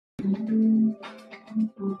Good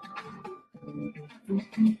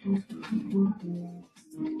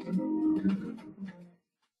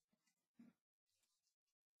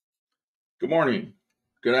morning,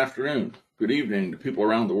 good afternoon, good evening to people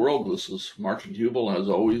around the world. This is Martin Hubel, as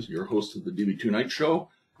always, your host of the DB2Night show,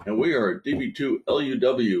 and we are at DB2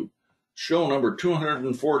 LUW, show number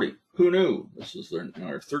 240. Who knew? This is in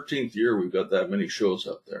our 13th year. We've got that many shows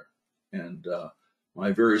up there. And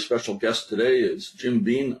my very special guest today is Jim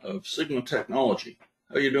Bean of Cigna Technology.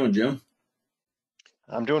 How you doing, Jim?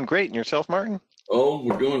 I'm doing great. And yourself, Martin? Oh,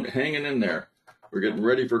 we're hanging in there. We're getting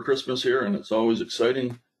ready for Christmas here, and it's always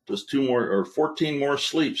exciting. Just 14 more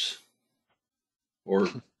sleeps,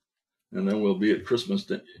 and then we'll be at Christmas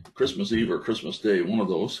Eve or Christmas Day, one of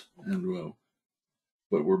those. And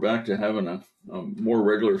but we're back to having a more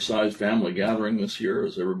regular sized family gathering this year,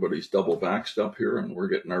 as everybody's double vaxxed up here, and we're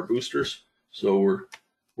getting our boosters. So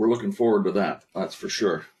we're looking forward to that. That's for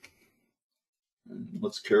sure. And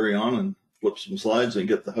let's carry on and flip some slides and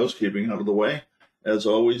get the housekeeping out of the way. As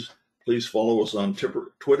always, please follow us on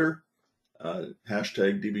Twitter.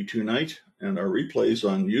 Hashtag DB2Night, and our replays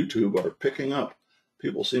on YouTube are picking up.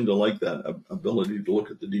 People seem to like that ability to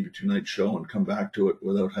look at the DB2Night show and come back to it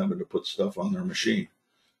without having to put stuff on their machine.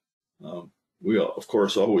 We, of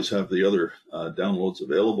course, always have the other downloads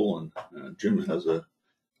available, and Jim has a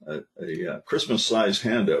Christmas-sized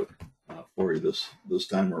handout for you this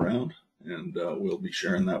time around, and we'll be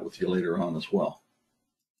sharing that with you later on as well.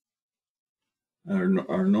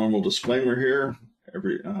 Our normal disclaimer here.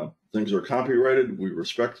 Things are copyrighted. We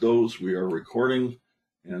respect those. We are recording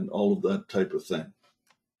and all of that type of thing.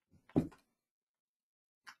 And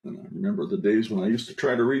I remember the days when I used to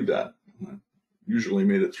try to read that. I usually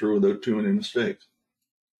made it through without too many mistakes.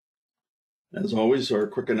 As always, our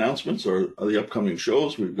quick announcements are the upcoming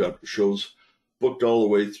shows. We've got shows booked all the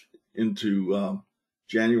way into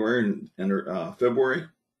January and February.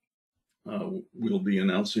 We'll be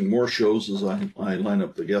announcing more shows as I line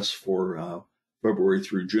up the guests for February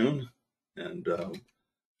through June, and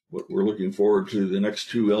we're looking forward to the next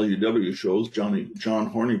two LUW shows. John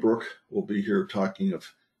Hornibrook will be here talking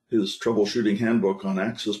of his troubleshooting handbook on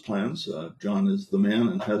access plans. John is the man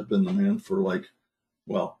and has been the man for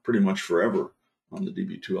pretty much forever on the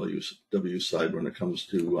DB2 LUW side when it comes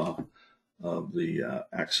to the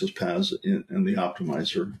access paths and the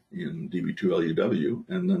optimizer in DB2 LUW.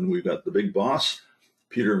 And then we've got the big boss,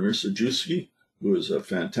 Peter Mirsajewski, who is a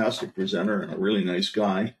fantastic presenter and a really nice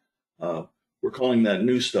guy. We're calling that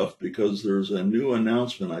new stuff because there's a new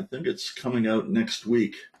announcement. I think it's coming out next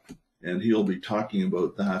week, and he'll be talking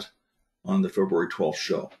about that on the February 12th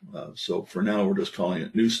show. So for now, we're just calling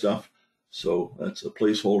it new stuff. So that's a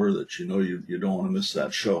placeholder that you don't want to miss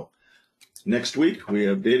that show. Next week, we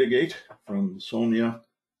have Datagate from Sonia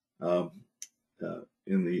on the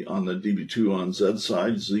DB2 on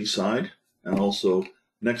Z side, and also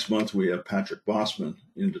next month, we have Patrick Bossman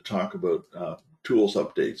in to talk about tools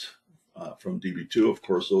updates from DB2. Of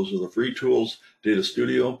course, those are the free tools, Data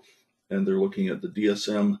Studio, and they're looking at the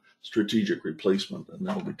DSM strategic replacement, and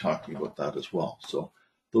they'll be talking about that as well. So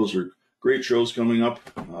those are great shows coming up.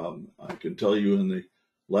 I can tell you in the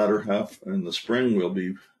latter half in the spring, we'll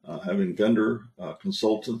be having vendor,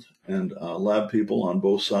 consultant, and lab people on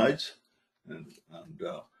both sides. And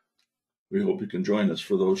we hope you can join us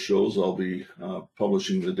for those shows. I'll be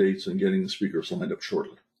publishing the dates and getting the speakers lined up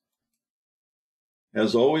shortly.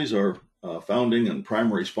 As always, our founding and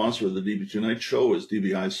primary sponsor of the DB2Night show is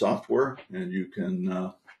DBI Software, and you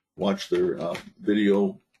can watch their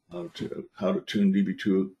video to how to tune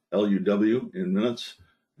DB2 LUW in minutes.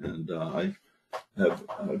 And I have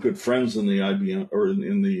good friends in the IBM or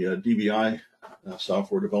in the DBI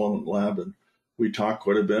software development lab, and we talk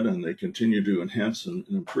quite a bit, and they continue to enhance and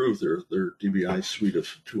improve their DBI suite of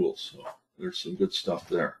tools. So there's some good stuff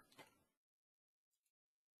there.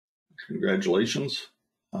 Congratulations.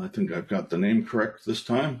 I think I've got the name correct this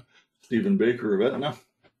time. Stephen Baker of Aetna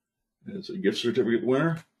is a gift certificate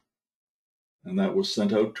winner, and that was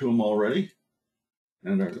sent out to him already.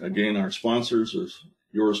 And again, our sponsors is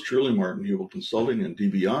yours truly, Martin Hubel Consulting and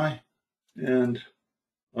DBI. And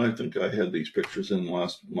I think I had these pictures in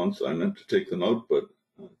last month. I meant to take them out, but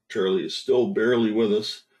Charlie is still barely with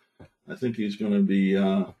us. I think he's going to be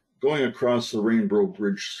going across the Rainbow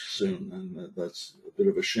Bridge soon, and that's a bit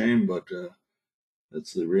of a shame, but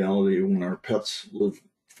it's the reality when our pets live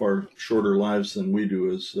far shorter lives than we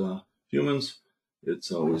do as humans.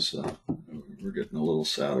 It's always, we're getting a little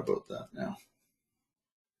sad about that now.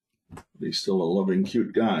 But he's still a loving,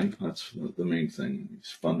 cute guy. That's the main thing.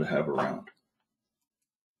 He's fun to have around.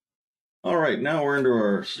 All right, now we're into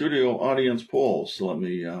our studio audience polls. So let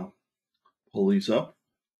me pull these up.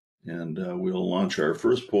 And we'll launch our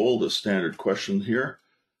first poll, the standard question here.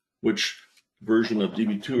 Which version of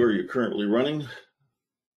DB2 are you currently running?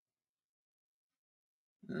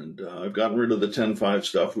 And I've gotten rid of the 10.5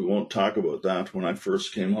 stuff. We won't talk about that. When I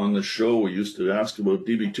first came on the show, we used to ask about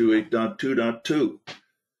DB2 8.2.2.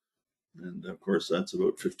 And of course, that's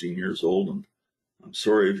about 15 years old. And I'm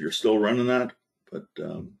sorry if you're still running that, but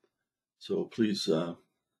so please, I'm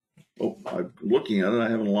looking at it. I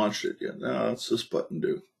haven't launched it yet. No, that's this button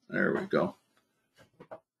do. There we go.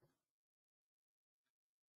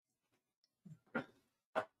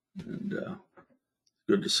 And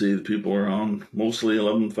good to see the people are on mostly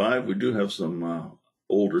 11.5. We do have some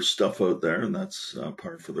older stuff out there, and that's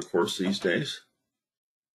par for the course these days.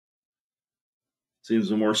 Seems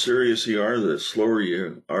the more serious you are, the slower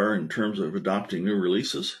you are in terms of adopting new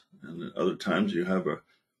releases. And at other times you have a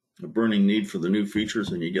burning need for the new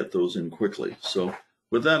features and you get those in quickly. So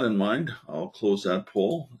with that in mind, I'll close that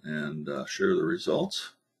poll and share the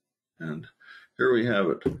results. And here we have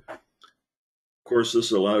it. Of course,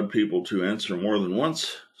 this allowed people to answer more than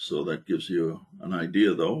once, so that gives you an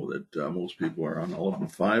idea, though, that most people are on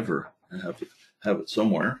 11.5 or have it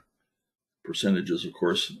somewhere. Percentages, of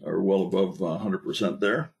course, are well above 100%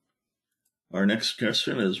 there. Our next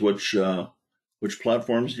question is which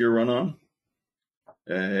platforms do you run on?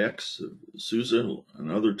 X, SUSE,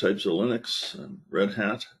 and other types of Linux, and Red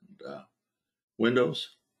Hat, and Windows.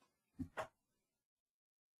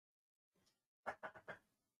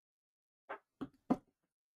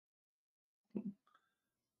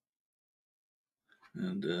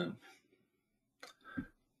 And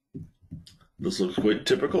this looks quite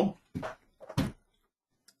typical.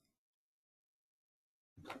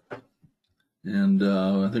 And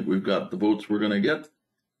I think we've got the votes we're going to get.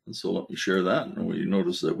 And so let me share that. And we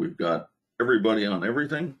notice that we've got everybody on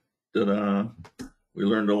everything. We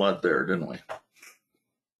learned a lot there, didn't we?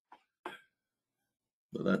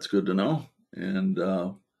 But that's good to know. And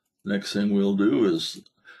next thing we'll do is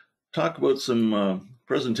talk about some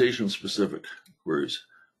presentation-specific queries.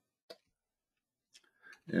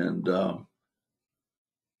 And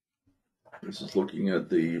this is looking at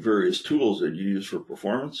the various tools that you use for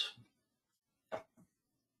performance.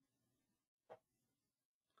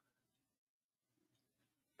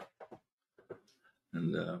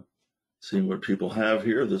 And seeing what people have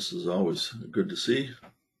here, this is always good to see.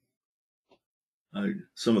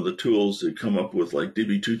 Some of the tools that come up with, like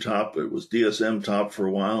DB2 top, it was DSM top for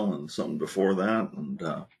a while and something before that. And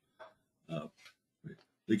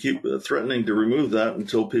they keep threatening to remove that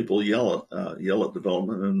until people yell at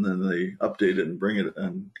development, and then they update it and bring it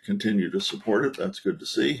and continue to support it. That's good to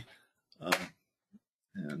see.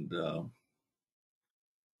 In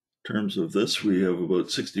terms of this, we have about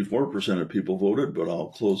 64% of people voted, but I'll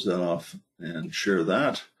close that off and share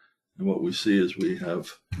that. And what we see is we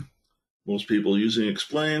have most people using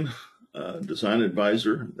Explain, Design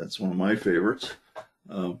Advisor, that's one of my favorites,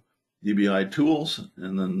 DBI tools,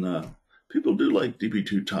 and then people do like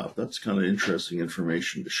DB2 top. That's kind of interesting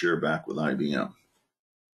information to share back with IBM.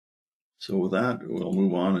 So with that, we'll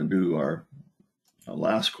move on and do our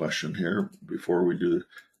last question here before we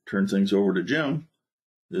turn things over to Jim.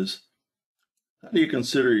 Is how do you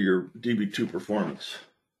consider your DB2 performance?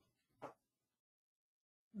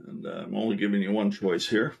 And I'm only giving you one choice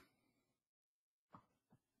here.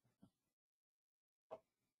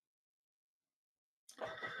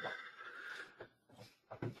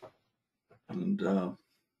 And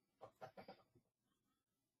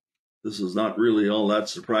this is not really all that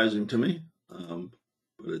surprising to me,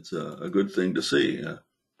 but it's a good thing to see.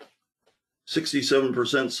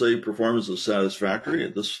 67% say performance is satisfactory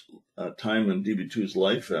at this time in DB2's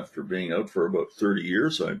life after being out for about 30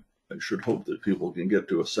 years. I should hope that people can get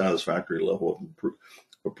to a satisfactory level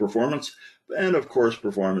of performance. And of course,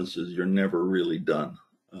 performance is you're never really done.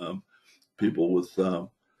 People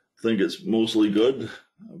think it's mostly good,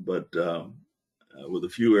 but with a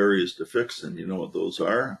few areas to fix, and you know what those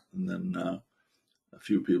are. And then a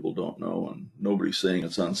few people don't know, and nobody's saying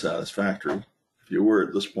it's unsatisfactory. If you were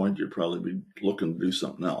at this point, you'd probably be looking to do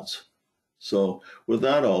something else. So with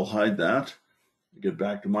that, I'll hide that, get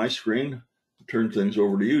back to my screen, turn things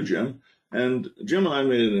over to you, Jim. And Jim and I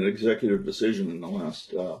made an executive decision in the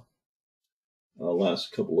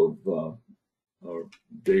last couple of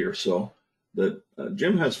day or so that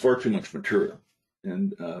Jim has far too much material.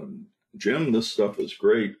 And Jim, this stuff is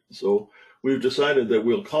great. So we've decided that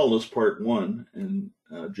we'll call this part 1, and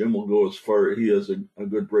Jim will go as far. He has a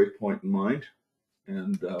good break point in mind.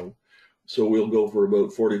 And so we'll go for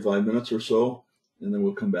about 45 minutes or so, and then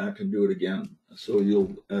we'll come back and do it again. So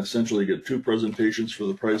you'll essentially get 2 presentations for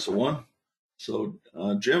the price of 1. So,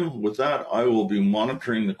 Jim, with that, I will be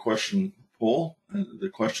monitoring the question poll and the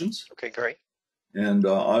questions, Okay, great. and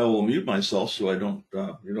I will mute myself so I don't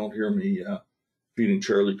you don't hear me feeding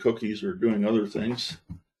Charlie cookies or doing other things.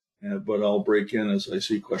 But I'll break in as I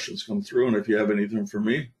see questions come through, and if you have anything for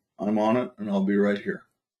me, I'm on it, and I'll be right here.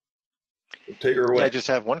 So take her away. Yeah, I just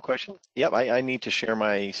have one question. Yep, I need to share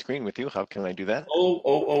my screen with you. How can I do that?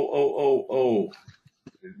 Oh.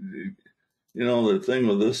 You know, the thing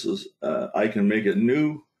with this is I can make a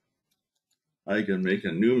new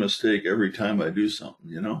mistake every time I do something,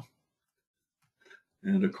 you know?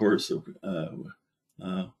 And of course, you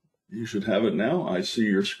should have it now. I see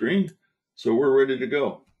your screen, so we're ready to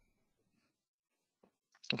go.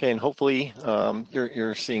 Okay, and hopefully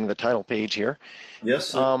you're seeing the title page here.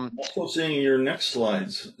 Yes, I'm also seeing your next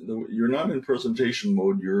slides. You're not in presentation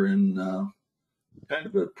mode. You're in kind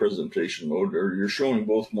of a presentation mode, or you're showing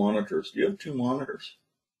both monitors. Do you have two monitors?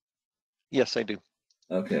 Yes, I do.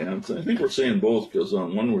 Okay, I think we're seeing both because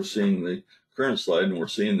on one we're seeing the current slide and we're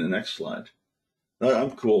seeing the next slide.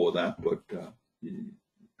 I'm cool with that, but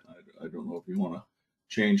I don't know if you want to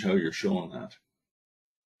change how you're showing that.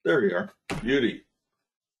 There you are. Beauty.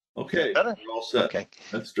 Okay, better? We're all set. Okay.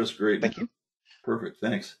 That's just great. Thank you. Perfect,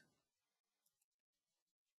 thanks.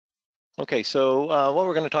 Okay, so what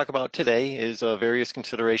we're going to talk about today is various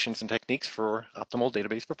considerations and techniques for optimal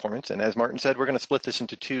database performance. And as Martin said, we're going to split this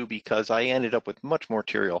into two because I ended up with much more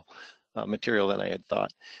material than I had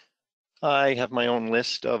thought. I have my own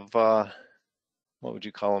list of, what would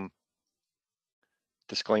you call them?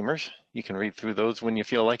 Disclaimers. You can read through those when you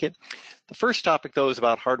feel like it. The first topic, though, is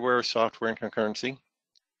about hardware, software, and concurrency.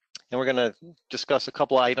 And we're going to discuss a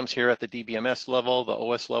couple items here at the DBMS level, the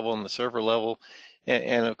OS level, and the server level.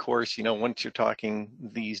 And of course, you know, once you're talking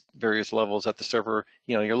these various levels at the server,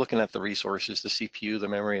 you know, you're looking at the resources, the CPU, the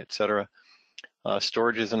memory, et cetera.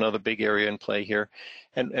 Storage is another big area in play here.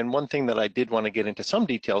 And one thing that I did want to get into some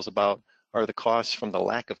details about are the costs from the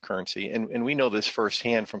lack of currency. And we know this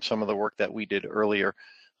firsthand from some of the work that we did earlier.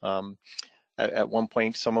 At one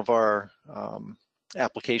point, some of our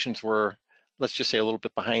applications were, let's just say, a little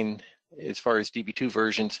bit behind as far as DB2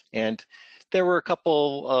 versions. And there were a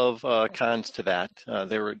couple of cons to that.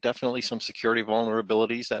 There were definitely some security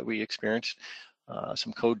vulnerabilities that we experienced,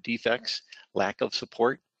 some code defects, lack of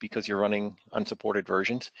support because you're running unsupported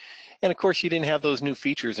versions. And of course, you didn't have those new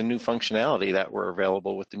features and new functionality that were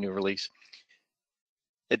available with the new release.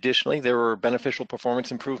 Additionally, there were beneficial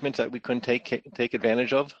performance improvements that we couldn't take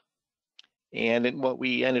advantage of. And what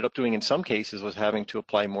we ended up doing in some cases was having to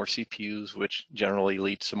apply more CPUs, which generally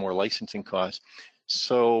leads to more licensing costs.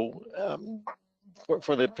 So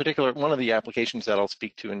for the particular, one of the applications that I'll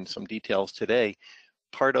speak to in some details today,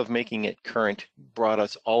 part of making it current brought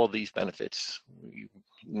us all of these benefits. We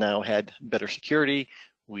now had better security,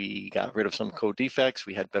 we got rid of some code defects,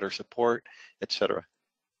 we had better support, etc.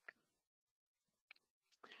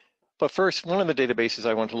 But first, one of the databases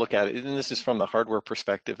I want to look at, and this is from the hardware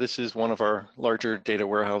perspective, this is one of our larger data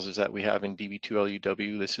warehouses that we have in Db2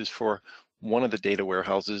 LUW. This is for one of the data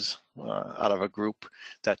warehouses out of a group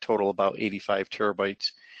that total about 85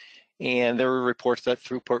 terabytes. And there were reports that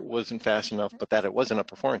throughput wasn't fast enough, but that it wasn't a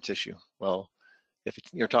performance issue. Well, if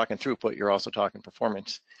you're talking throughput, you're also talking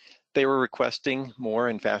performance. They were requesting more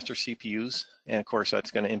and faster CPUs, and of course that's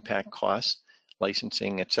going to impact costs,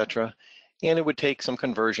 licensing, etc. And it would take some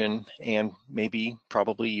conversion and maybe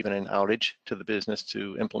probably even an outage to the business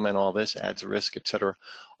to implement all this, adds a risk, et cetera.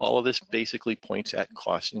 All of this basically points at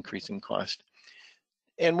cost, increasing cost.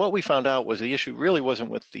 And what we found out was the issue really wasn't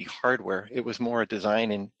with the hardware, it was more a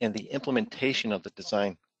design and the implementation of the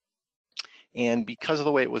design. And because of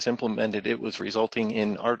the way it was implemented, it was resulting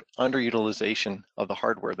in underutilization of the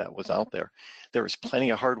hardware that was out there. There was plenty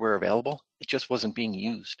of hardware available, it just wasn't being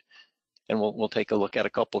used. And we'll take a look at a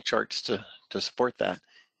couple charts to support that.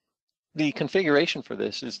 The configuration for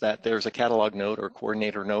this is that there's a catalog node or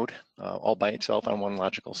coordinator node all by itself on one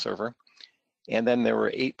logical server. And then there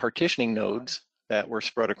were 8 partitioning nodes that were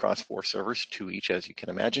spread across 4 servers, 2 each as you can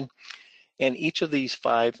imagine. And each of these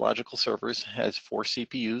 5 logical servers has 4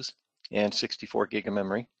 CPUs and 64 gig of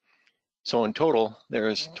memory. So in total,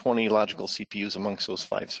 there's 20 logical CPUs amongst those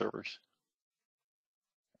 5 servers.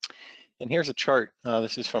 And here's a chart.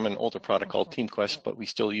 This is from an older product called TeamQuest, but we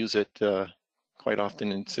still use it quite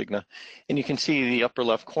often in Cigna. And you can see the upper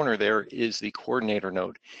left corner there is the coordinator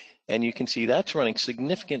node. And you can see that's running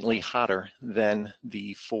significantly hotter than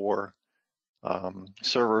the 4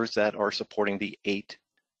 servers that are supporting the 8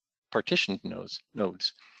 partitioned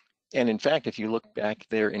nodes. And in fact, if you look back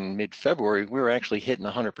there in mid-February, we were actually hitting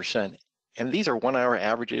 100%. And these are 1 hour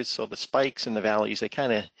averages, so the spikes and the valleys, they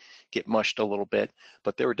kind of get mushed a little bit,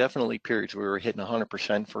 but there were definitely periods where we were hitting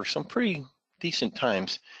 100% for some pretty decent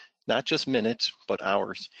times, not just minutes, but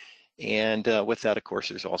hours. And with that, of course,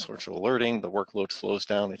 there's all sorts of alerting, the workload slows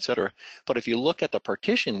down, et cetera. But if you look at the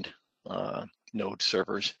partitioned node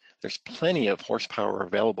servers, there's plenty of horsepower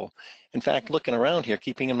available. In fact, looking around here,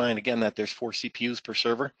 keeping in mind, again, that there's 4 CPUs per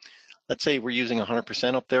server, let's say we're using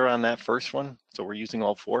 100% up there on that first one, so we're using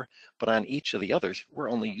all 4, but on each of the others, we're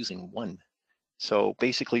only using 1. So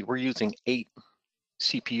basically, we're using 8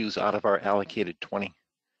 CPUs out of our allocated 20.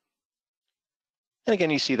 And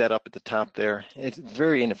again, you see that up at the top there. It's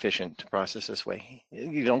very inefficient to process this way.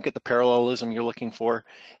 You don't get the parallelism you're looking for.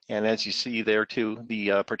 And as you see there too,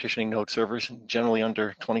 the partitioning node servers, generally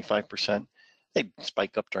under 25%. They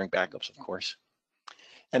spike up during backups, of course.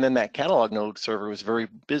 And then that catalog node server was very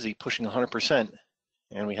busy pushing 100%,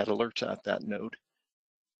 and we had alerts at that node.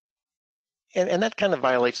 And that kind of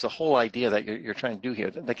violates the whole idea that you're trying to do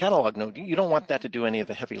here. The catalog node, you don't want that to do any of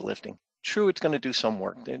the heavy lifting. True, it's going to do some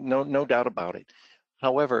work, no doubt about it.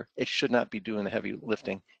 However, it should not be doing the heavy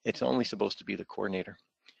lifting. It's only supposed to be the coordinator.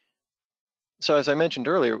 So as I mentioned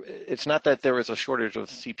earlier, it's not that there was a shortage of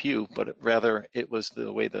CPU, but rather it was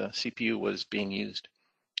the way the CPU was being used.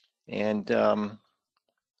 And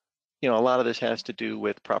you know, a lot of this has to do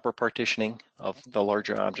with proper partitioning of the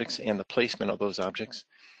larger objects and the placement of those objects.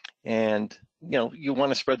 And you know, you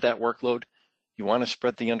want to spread that workload. You want to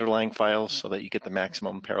spread the underlying files so that you get the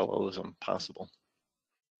maximum parallelism possible.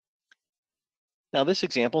 Now this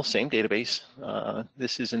example, same database,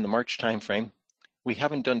 this is in the March timeframe. We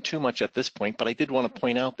haven't done too much at this point, but I did want to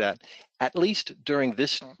point out that at least during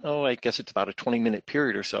this, I guess it's about a 20-minute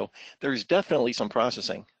period or so, there's definitely some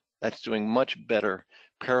processing that's doing much better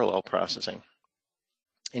parallel processing.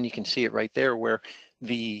 And you can see it right there where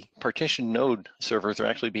the partition node servers are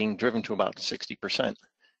actually being driven to about 60%.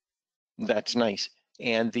 That's nice.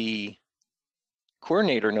 And the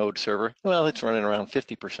coordinator node server, well, it's running around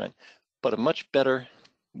 50%, but a much better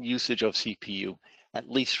usage of CPU,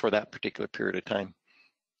 at least for that particular period of time.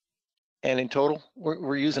 And in total,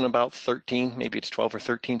 we're using about 13, maybe it's 12 or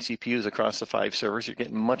 13 CPUs across the 5 servers. You're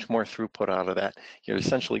getting much more throughput out of that. You're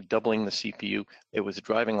essentially doubling the CPU. It was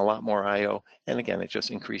driving a lot more I/O, and again, it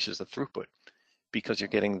just increases the throughput because you're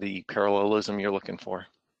getting the parallelism you're looking for.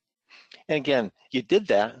 And again, you did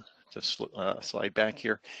that, just slide back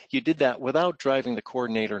here, you did that without driving the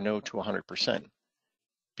coordinator node to 100%.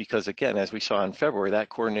 Because again, as we saw in February, that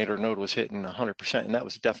coordinator node was hitting 100%, and that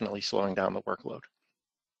was definitely slowing down the workload.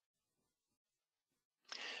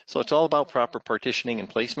 So it's all about proper partitioning and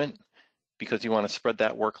placement, because you want to spread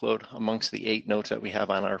that workload amongst the 8 nodes that we have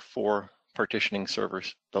on our 4 partitioning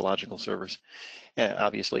servers, the logical servers. And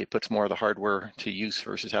obviously, it puts more of the hardware to use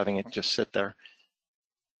versus having it just sit there.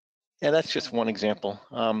 And that's just one example.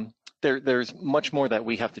 There's much more that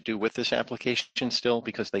we have to do with this application still,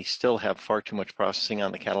 because they still have far too much processing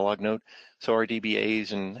on the catalog node. So our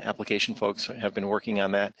DBAs and application folks have been working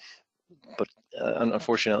on that. But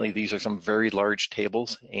unfortunately, these are some very large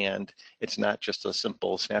tables, and it's not just a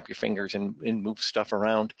simple snap your fingers and move stuff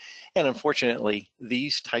around. And unfortunately,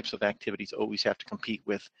 these types of activities always have to compete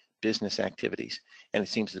with business activities. And it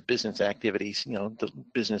seems that business activities, you know, the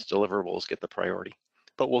business deliverables get the priority,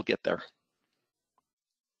 but we'll get there.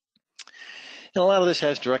 And a lot of this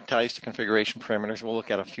has direct ties to configuration parameters. We'll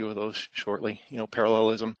look at a few of those shortly. You know,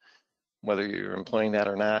 parallelism, whether you're employing that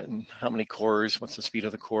or not, and how many cores, what's the speed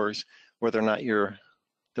of the cores, whether or not you're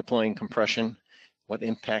deploying compression, what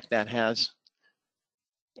impact that has.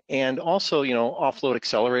 And also, you know, offload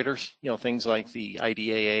accelerators, you know, things like the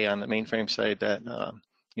IDAA on the mainframe side that,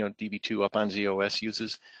 you know, DB2 up on ZOS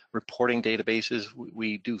uses. Reporting databases,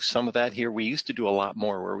 we do some of that here. We used to do a lot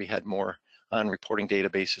more where we had more on reporting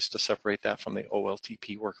databases to separate that from the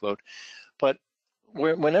OLTP workload. But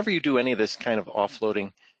whenever you do any of this kind of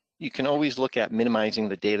offloading, you can always look at minimizing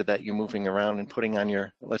the data that you're moving around and putting on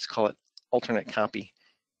your, let's call it alternate copy.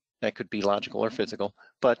 That could be logical or physical,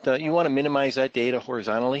 but you want to minimize that data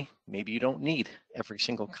horizontally. Maybe you don't need every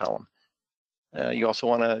single column. You also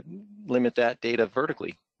want to limit that data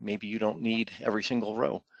vertically. Maybe you don't need every single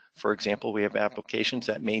row. For example, we have applications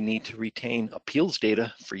that may need to retain appeals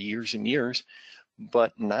data for years and years,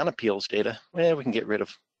 but non-appeals data, well, we can get rid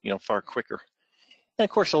of, you know, far quicker. And of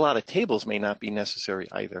course, a lot of tables may not be necessary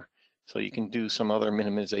either. So you can do some other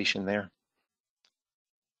minimization there.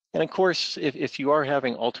 And of course, if you are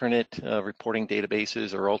having alternate reporting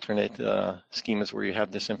databases or alternate schemas where you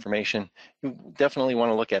have this information, you definitely want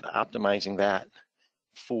to look at optimizing that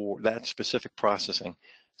for that specific processing.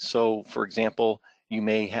 So for example, you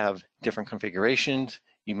may have different configurations.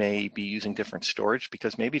 You may be using different storage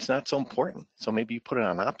because maybe it's not so important. So maybe you put it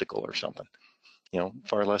on optical or something,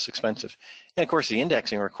 far less expensive. And of course, the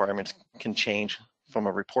indexing requirements can change from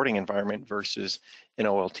a reporting environment versus an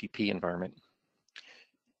OLTP environment.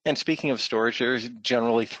 And speaking of storage, there's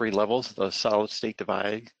generally 3 levels: the solid state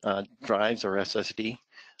drives, or SSD.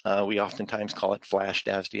 We oftentimes call it flash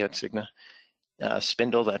DASD at Cigna.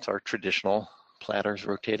 Spindle, that's our traditional platters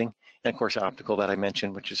rotating. And of course, optical that I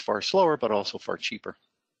mentioned, which is far slower, but also far cheaper.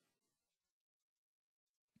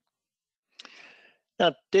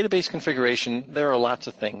 Now, database configuration, there are lots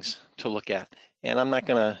of things to look at. And I'm not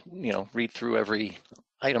gonna, read through every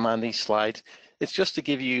item on these slides. It's just to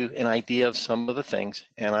give you an idea of some of the things,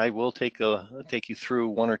 and I will take you through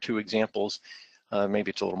 1 or 2 examples, maybe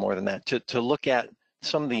it's a little more than that, to look at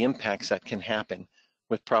some of the impacts that can happen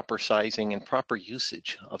with proper sizing and proper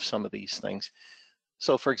usage of some of these things.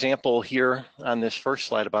 So for example, here on this first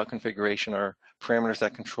slide about configuration are parameters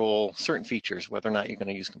that control certain features, whether or not you're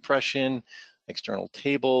gonna use compression, external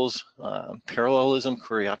tables, parallelism,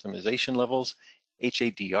 query optimization levels,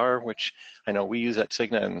 HADR, which I know we use at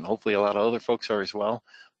Cigna and hopefully a lot of other folks are as well,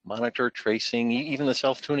 monitor, tracing, even the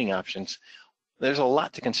self-tuning options. There's a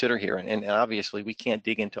lot to consider here, and obviously we can't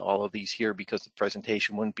dig into all of these here because the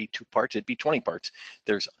presentation wouldn't be 2 parts, it'd be 20 parts.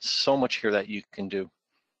 There's so much here that you can do.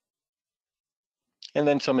 And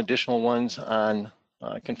then some additional ones on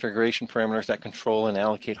configuration parameters that control and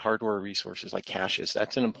allocate hardware resources like caches.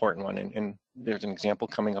 That's an important one, and there's an example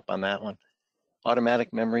coming up on that one.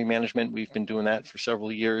 Automatic memory management, we've been doing that for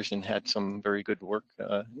several years and had some very good work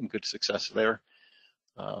and good success there.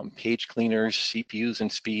 Page cleaners, CPUs,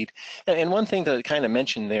 and speed. And one thing to kind of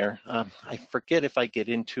mention there, I forget if I get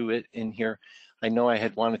into it in here. I know I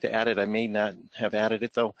had wanted to add it, I may not have added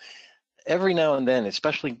it though. Every now and then,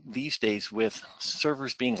 especially these days with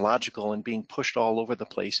servers being logical and being pushed all over the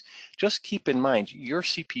place, just keep in mind your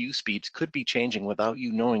CPU speeds could be changing without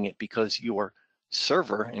you knowing it because your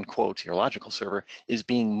server, in quotes, your logical server, is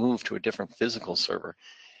being moved to a different physical server.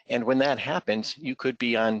 And when that happens, you could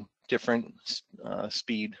be on different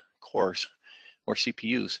speed cores or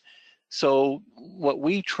CPUs. So what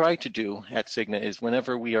we try to do at Cigna is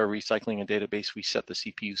whenever we are recycling a database, we set the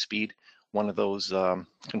CPU speed, one of those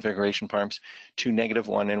configuration params, to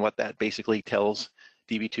 -1. And what that basically tells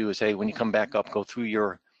DB2 is, hey, when you come back up, go through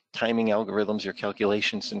your timing algorithms, your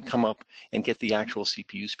calculations, and come up and get the actual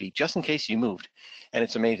CPU speed, just in case you moved. And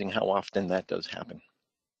it's amazing how often that does happen.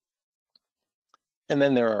 And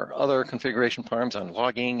then there are other configuration params on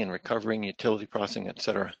logging and recovering, utility processing, et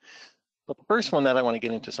cetera. But the first one that I want to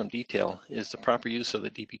get into some detail is the proper use of the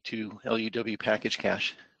DB2 LUW package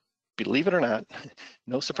cache. Believe it or not,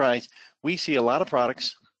 no surprise, we see a lot of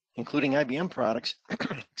products, including IBM products,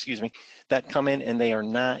 excuse me, that come in and they are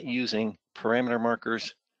not using parameter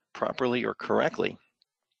markers properly or correctly.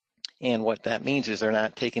 And what that means is they're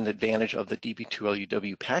not taking advantage of the DB2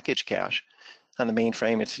 LUW package cache. On the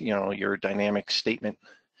mainframe, it's your dynamic statement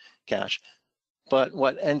cache. But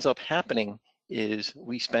what ends up happening is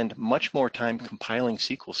we spend much more time compiling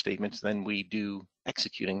SQL statements than we do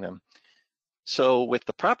executing them. So with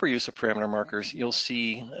the proper use of parameter markers, you'll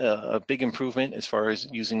see a big improvement as far as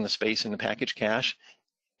using the space in the package cache.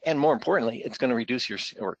 And more importantly, it's going to reduce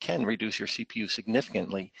can reduce your CPU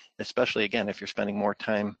significantly, especially again, if you're spending more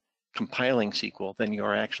time compiling SQL than you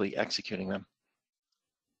are actually executing them.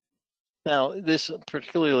 Now, this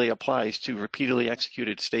particularly applies to repeatedly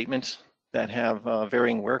executed statements that have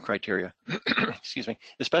varying wear criteria, excuse me,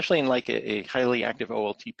 especially in like a highly active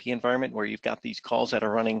OLTP environment where you've got these calls that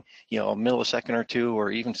are running, a millisecond or 2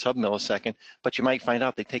 or even sub-millisecond, but you might find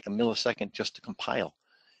out they take a millisecond just to compile.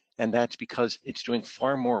 And that's because it's doing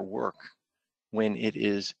far more work when it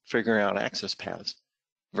is figuring out access paths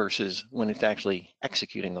versus when it's actually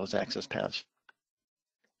executing those access paths.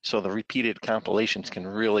 So the repeated compilations can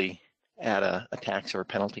really add a tax or a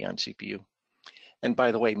penalty on CPU. And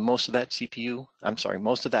by the way, most of that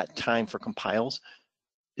time for compiles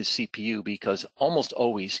is CPU, because almost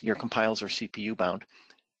always your compiles are CPU bound.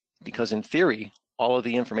 Because in theory, all of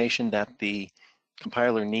the information that the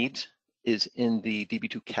compiler needs is in the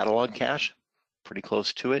DB2 catalog cache, pretty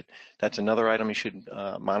close to it. That's another item you should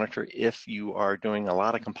monitor if you are doing a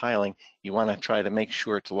lot of compiling. You want to try to make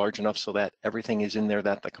sure it's large enough so that everything is in there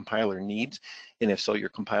that the compiler needs. And if so, your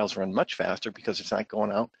compiles run much faster because it's not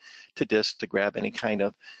going out to disk to grab any kind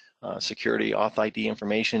of security auth ID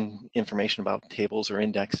information about tables or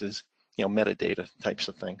indexes, metadata types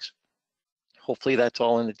of things. Hopefully that's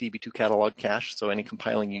all in the DB2 catalog cache, so any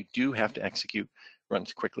compiling you do have to execute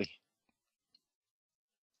runs quickly.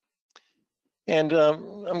 And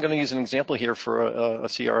I'm going to use an example here for a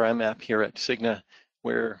CRM app here at Cigna.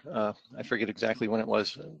 where I forget exactly when it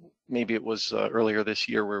was. Maybe it was earlier this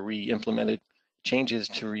year where we implemented changes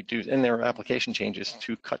to reduce, and there were application changes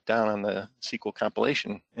to cut down on the SQL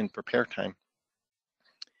compilation and prepare time.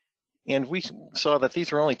 And we saw that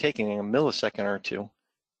these were only taking a millisecond or two,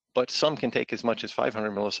 but some can take as much as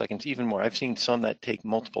 500 milliseconds, even more. I've seen some that take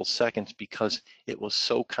multiple seconds because it was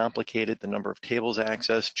so complicated, the number of tables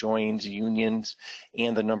accessed, joins, unions,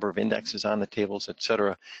 and the number of indexes on the tables, et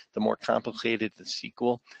cetera. The more complicated the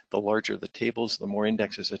SQL, the larger the tables, the more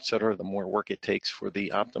indexes, et cetera, the more work it takes for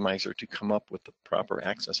the optimizer to come up with the proper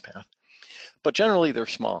access path. But generally, they're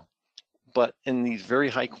small. But in these very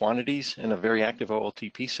high quantities in a very active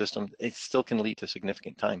OLTP system, it still can lead to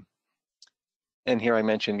significant time. And here I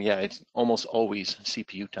mentioned, yeah, it's almost always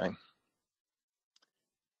CPU time.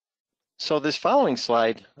 So this following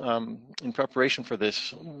slide, in preparation for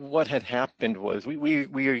this, what had happened was we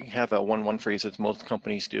have a 1-1 freeze as most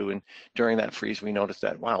companies do, and during that freeze we noticed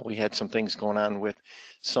that, wow, we had some things going on with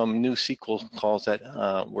some new SQL calls that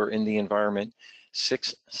were in the environment,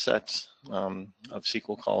 6 sets of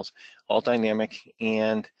SQL calls, all dynamic,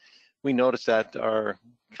 and we noticed that our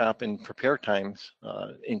comp and prepare times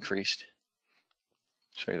increased.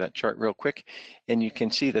 Show you that chart real quick, and you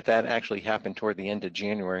can see that that actually happened toward the end of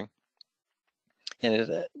January. And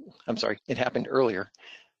it happened earlier.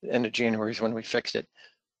 The end of January is when we fixed it.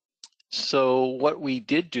 So what we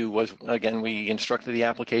did do was, again, we instructed the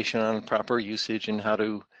application on proper usage and how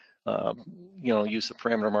to use the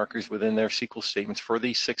parameter markers within their SQL statements for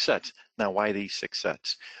these 6 sets. Now, why these 6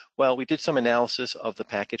 sets? Well, we did some analysis of the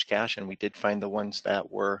package cache, and we did find the ones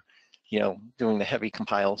that were, doing the heavy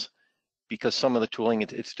compiles. Because some of the tooling,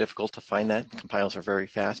 it's difficult to find that. Compiles are very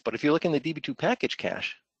fast. But if you look in the DB2 package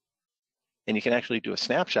cache, and you can actually do a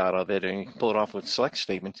snapshot of it, and you can pull it off with select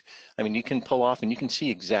statements, I mean, you can pull off and you can see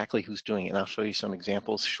exactly who's doing it. And I'll show you some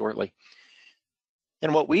examples shortly.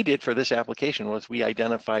 And what we did for this application was we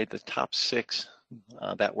identified the top 6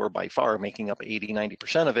 that were by far making up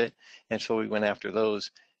 80–90% of it. And so we went after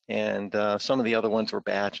those. And some of the other ones were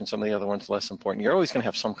batch and some of the other ones less important. You're always going to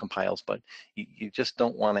have some compiles, but you just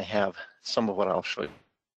don't want to have some of what I'll show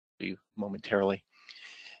you momentarily.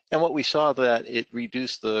 And what we saw that it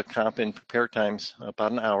reduced the comp and prepare times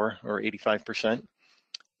about an hour or 85%.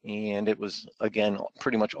 And it was, again,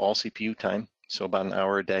 pretty much all CPU time, so about an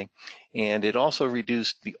hour a day. And it also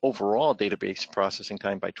reduced the overall database processing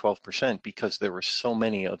time by 12% because there were so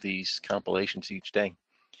many of these compilations each day.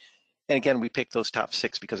 And again, we picked those top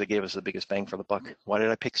 6 because it gave us the biggest bang for the buck. Why did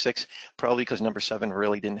I pick 6? Probably because number 7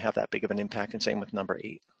 really didn't have that big of an impact, and same with number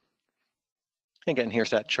 8. Again, here's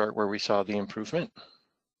that chart where we saw the improvement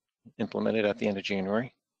implemented at the end of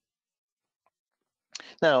January.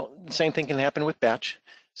 Now, the same thing can happen with batch.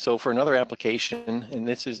 So for another application, and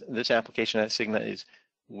this application at Cigna is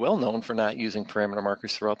well known for not using parameter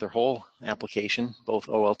markers throughout their whole application, both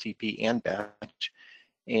OLTP and batch.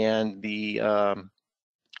 And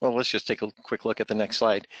well, let's just take a quick look at the next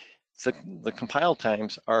slide. The compile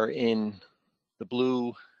times are in the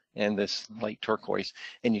blue and this light turquoise,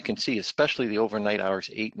 and you can see, especially the overnight hours,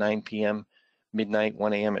 8, 9 p.m., midnight,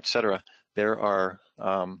 1 a.m., et cetera, there's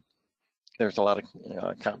a lot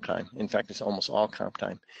of comp time. In fact, it's almost all comp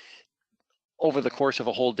time. Over the course of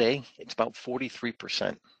a whole day, it's about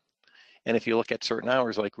 43%. And if you look at certain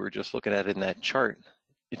hours, like we were just looking at in that chart,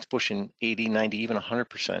 it's pushing 80, 90, even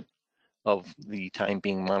 100% of the time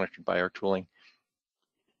being monitored by our tooling.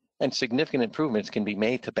 And significant improvements can be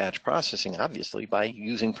made to batch processing, obviously, by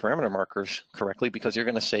using parameter markers correctly, because you're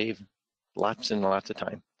going to save lots and lots of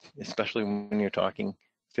time, especially when you're talking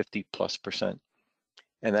 50+%.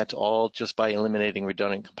 And that's all just by eliminating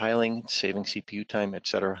redundant compiling, saving CPU time, et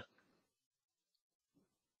cetera.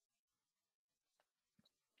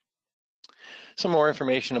 Some more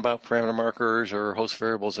information about parameter markers, or host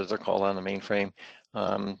variables as they're called on the mainframe.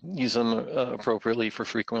 Use them appropriately for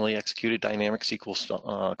frequently executed dynamic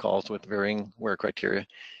SQL calls with varying where criteria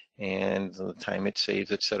and the time it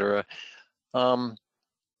saves, et cetera. And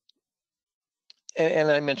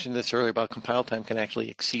I mentioned this earlier about compile time can actually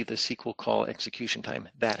exceed the SQL call execution time.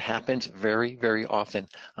 That happens very, very often.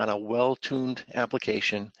 On a well-tuned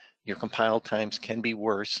application, your compile times can be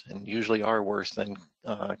worse, and usually are worse, than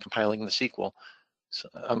compiling the SQL. So,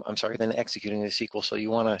 I'm sorry, than executing the SQL. So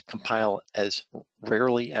you want to compile as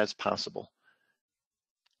rarely as possible.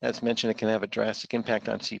 As mentioned, it can have a drastic impact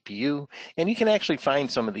on CPU, and you can actually find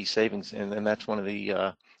some of these savings, and that's one of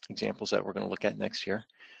the examples that we're going to look at next year.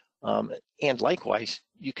 And likewise,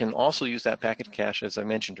 you can also use that packet cache, as I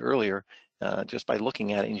mentioned earlier, just by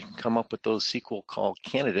looking at it, and you can come up with those SQL call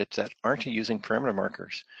candidates that aren't using parameter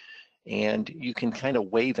markers. And you can kind of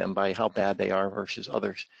weigh them by how bad they are versus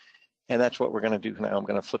others. And that's what we're going to do now. I'm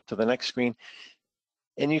going to flip to the next screen.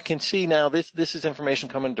 And you can see now this is information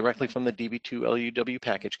coming directly from the DB2 LUW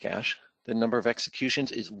package cache. The number of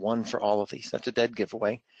executions is 1 for all of these. That's a dead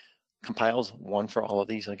giveaway. Compiles 1 for all of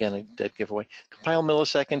these. Again, a dead giveaway. Compile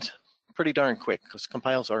milliseconds, pretty darn quick, because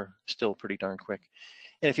compiles are still pretty darn quick.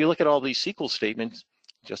 And if you look at all these SQL statements,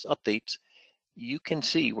 just updates, you can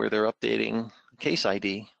see where they're updating case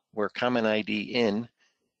ID, where comment ID in,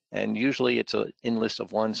 and usually it's an in list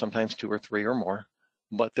of 1, sometimes 2 or 3 or more,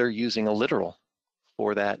 but they're using a literal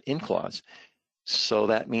for that in clause. So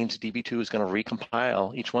that means DB2 is going to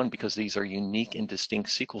recompile each one because these are unique and distinct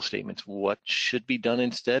SQL statements. What should be done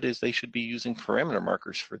instead is they should be using parameter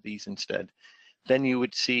markers for these instead. Then you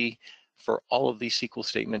would see for all of these SQL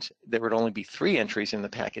statements, there would only be 3 entries in the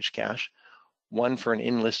package cache, 1 for an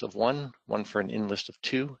in list of 1, 1 for an in list of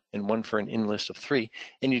 2, and 1 for an in list of 3,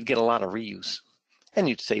 and you'd get a lot of reuse, and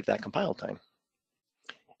you'd save that compile time.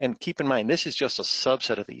 And keep in mind, this is just a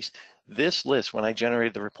subset of these. This list, when I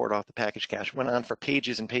generated the report off the package cache, went on for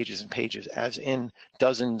pages and pages and pages, as in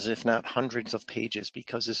dozens, if not hundreds of pages,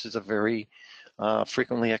 because this is a very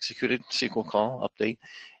frequently executed SQL call update.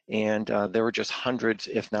 And there were just hundreds,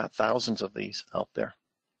 if not thousands of these out there.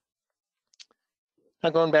 Now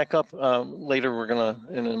going back up, later we're gonna,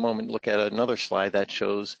 in a moment, look at another slide that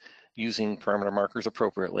shows using parameter markers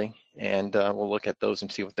appropriately. And we'll look at those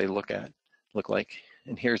and see what they look like.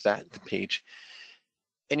 And here's that page.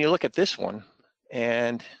 And you look at this one,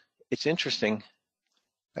 and it's interesting.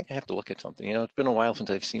 I have to look at something. You know, it's been a while since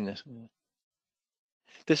I've seen this.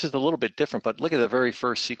 This is a little bit different, but look at the very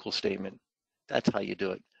first SQL statement. That's how you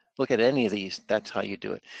do it. Look at any of these, that's how you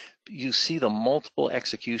do it. You see the multiple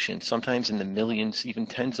executions, sometimes in the millions, even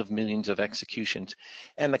tens of millions of executions.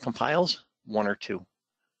 And the compiles, 1 or 2.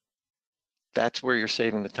 That's where you're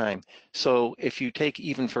saving the time. So if you take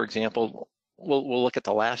even, for example, we'll look at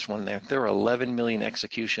the last one there. There are 11 million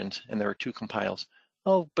executions and there are 2 compiles.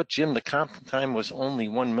 Oh, but Jim, the comp time was only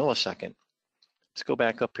 1 millisecond. Let's go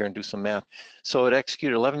back up here and do some math. So it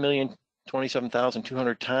executed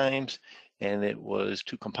 11,027,200 times, and it was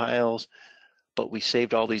 2 compiles, but we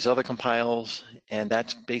saved all these other compiles, and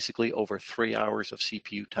that's basically over 3 hours of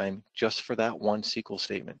CPU time just for that one SQL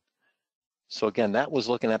statement. So again, that was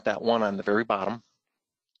looking at that one on the very bottom,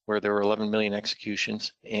 where there were 11 million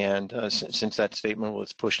executions, and since that statement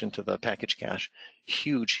was pushed into the package cache,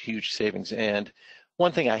 huge savings. And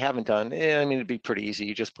one thing I haven't done, I mean, it'd be pretty easy.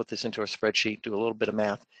 You just put this into a spreadsheet, do a little bit of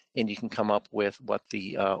math, and you can come up with what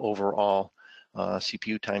the overall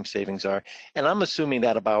CPU time savings are. And I'm assuming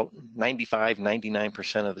that about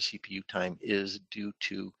 95–99% of the CPU time is due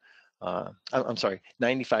to, I'm sorry,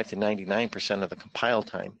 95 to 99% of the compile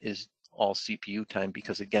time is all CPU time,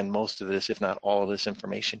 because again, most of this, if not all of this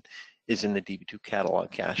information, is in the DB2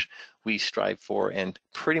 catalog cache. We strive for and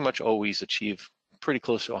pretty much always achieve pretty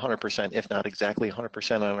close to 100%, if not exactly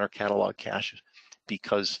 100% on our catalog cache,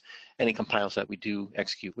 because any compiles that we do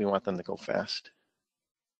execute, we want them to go fast.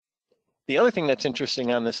 The other thing that's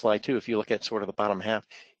interesting on this slide too, if you look at sort of the bottom half,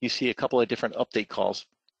 you see a couple of different update calls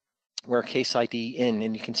where case ID in,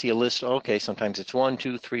 and you can see a list. Okay, sometimes it's 1,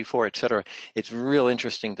 2, 3, 4, etc. It's real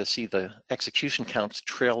interesting to see the execution counts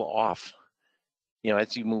trail off. You know,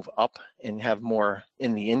 as you move up and have more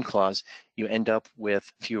in the in clause, you end up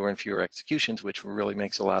with fewer and fewer executions, which really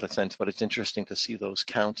makes a lot of sense. But it's interesting to see those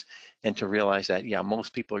counts and to realize that, yeah,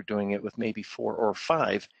 most people are doing it with maybe 4 or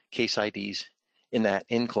 5 case IDs in that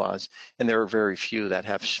in clause, and there are very few that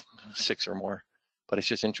have 6 or more. But it's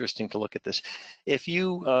just interesting to look at this. If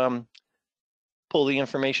you pull the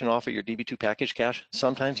information off of your DB2 package cache,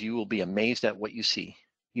 sometimes you will be amazed at what you see.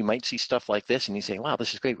 You might see stuff like this and you say, wow,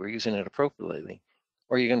 this is great, we're using it appropriately.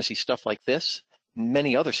 Or you're gonna see stuff like this,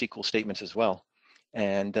 many other SQL statements as well.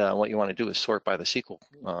 And what you wanna do is sort by the SQL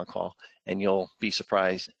call, and you'll be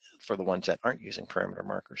surprised for the ones that aren't using parameter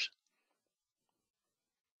markers.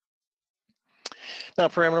 Now,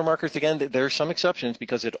 parameter markers, again, there are some exceptions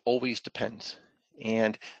because it always depends.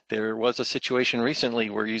 And there was a situation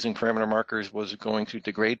recently where using parameter markers was going to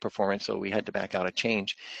degrade performance, so we had to back out a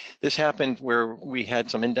change. This happened where we had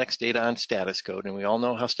some index data on status code, and we all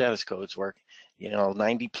know how status codes work. You know,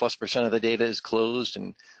 90+% of the data is closed,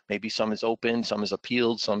 and maybe some is open, some is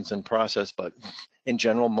appealed, some's in process, but in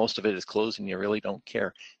general, most of it is closed, and you really don't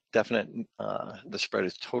care. The spread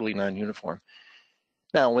is totally non-uniform.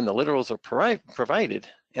 Now, when the literals are provided,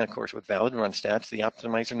 and of course with valid run stats, the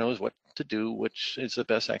optimizer knows what to do, which is the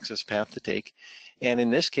best access path to take. And in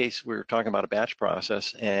this case, we're talking about a batch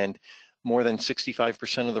process, and more than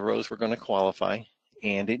 65% of the rows were going to qualify,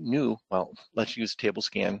 and it knew, well, let's use table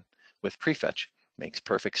scan with prefetch. Makes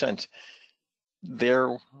perfect sense.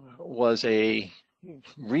 There was a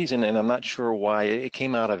reason, and I'm not sure why, it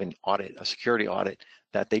came out of an audit, a security audit,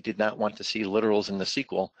 that they did not want to see literals in the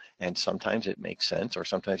SQL, and sometimes it makes sense, or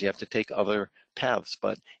sometimes you have to take other paths,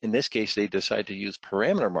 but in this case, they decided to use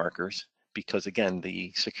parameter markers because, again,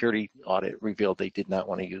 the security audit revealed they did not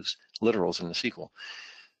want to use literals in the SQL.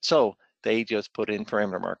 So they just put in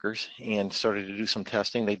parameter markers and started to do some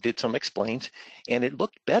testing. They did some explains, and it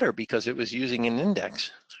looked better because it was using an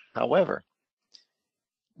index. However,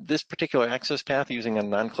 this particular access path using a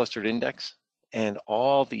non-clustered index and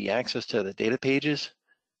all the access to the data pages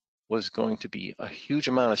was going to be a huge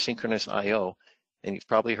amount of synchronous I/O, and you've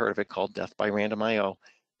probably heard of it called death by random I/O.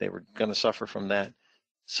 They were going to suffer from that.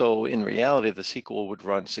 So in reality, the SQL would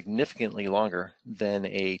run significantly longer than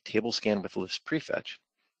a table scan with list prefetch,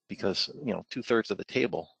 because 2/3 of the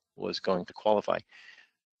table was going to qualify.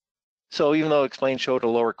 So even though Explain showed a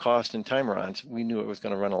lower cost in time runs, we knew it was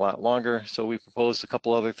going to run a lot longer. So we proposed a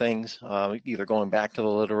couple other things, either going back to the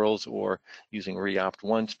literals or using reopt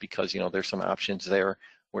once, because there's some options there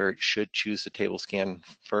where it should choose the table scan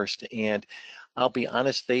first. And I'll be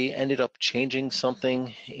honest, they ended up changing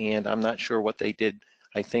something, and I'm not sure what they did.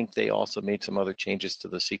 I think they also made some other changes to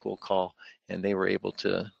the SQL call, and they were able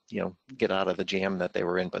to get out of the jam that they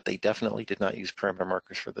were in, but they definitely did not use parameter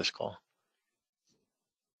markers for this call.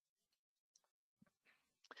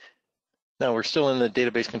 Now we're still in the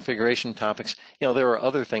database configuration topics. There are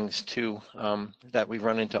other things too that we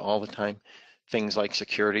run into all the time. Things like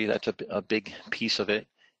security, that's a big piece of it,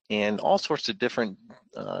 and all sorts of different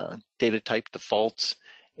data type defaults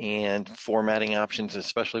and formatting options,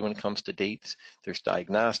 especially when it comes to dates. There's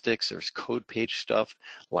diagnostics, there's code page stuff,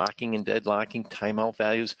 locking and deadlocking, timeout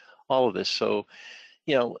values, all of this. So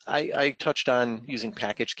I touched on using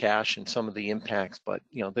package cache and some of the impacts, but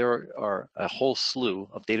there are a whole slew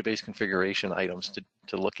of database configuration items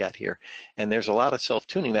to look at here. And there's a lot of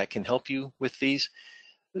self-tuning that can help you with these,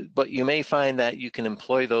 but you may find that you can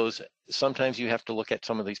employ those. Sometimes you have to look at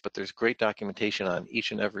some of these, but there's great documentation on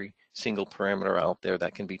each and every single parameter out there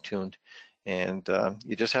that can be tuned. And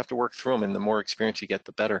you just have to work through them, and the more experience you get,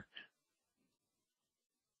 the better.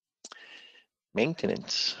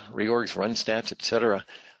 Maintenance, reorgs, run stats, etc.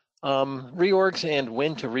 Reorgs and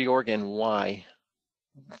when to reorg and why.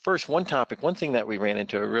 First, one thing that we ran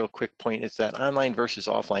into, a real quick point, is that online versus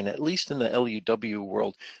offline, at least in the LUW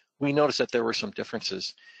world, we noticed that there were some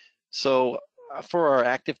differences. So for our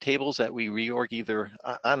active tables that we reorg, either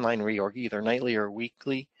online reorg, either nightly or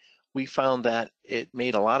weekly, we found that it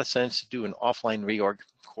made a lot of sense to do an offline reorg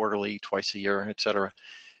quarterly, twice a year, etc.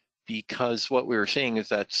 Because what we were seeing is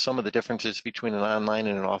that some of the differences between an online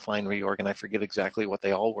and an offline reorg, and I forget exactly what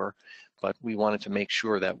they all were, but we wanted to make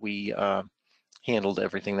sure that we handled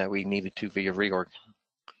everything that we needed to via reorg.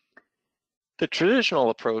 The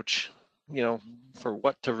traditional approach, for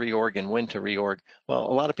what to reorg and when to reorg, well,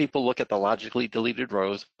 a lot of people look at the logically deleted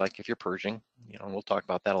rows, like if you're purging, and we'll talk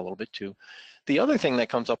about that a little bit too. The other thing that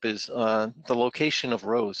comes up is the location of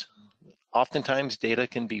rows. Oftentimes data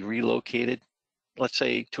can be relocated, let's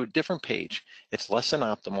say, to a different page. It's less than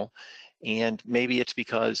optimal, and maybe it's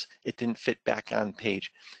because it didn't fit back on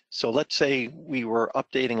page. So let's say we were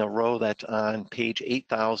updating a row that's on page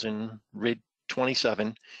 8000, RID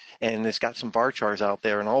 27, and it's got some varchars out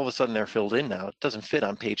there, and all of a sudden they're filled in now. It doesn't fit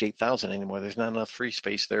on page 8000 anymore. There's not enough free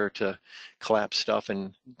space there to collapse stuff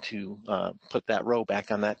and to put that row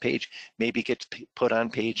back on that page. Maybe it gets put on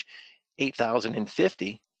page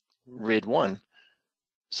 8050, RID 1.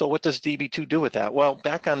 So what does DB2 do with that? Well,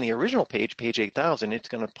 back on the original page, page 8000, it's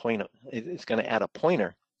going to add a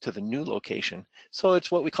pointer to the new location. So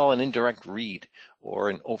it's what we call an indirect read or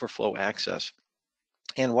an overflow access.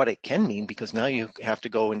 And what it can mean, because now you have to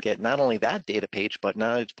go and get not only that data page, but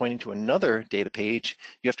now it's pointing to another data page.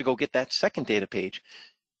 You have to go get that second data page.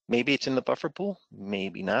 Maybe it's in the buffer pool,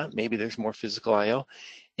 maybe not. Maybe there's more physical I/O.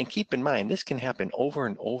 And keep in mind, this can happen over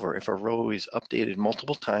and over if a row is updated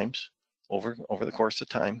multiple times over the course of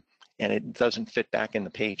time, and it doesn't fit back in the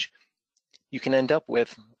page. You can end up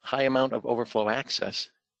with high amount of overflow access.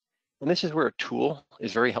 And this is where a tool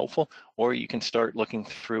is very helpful, or you can start looking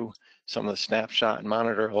through some of the snapshot and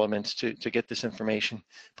monitor elements to get this information.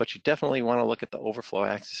 But you definitely want to look at the overflow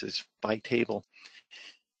accesses by table.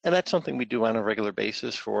 And that's something we do on a regular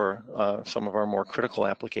basis for some of our more critical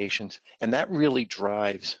applications. And that really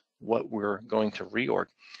drives what we're going to reorg,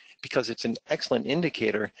 because it's an excellent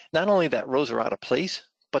indicator, not only that rows are out of place,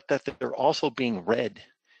 but that they're also being read.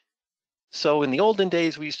 So in the olden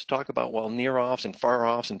days, we used to talk about, well, near offs and far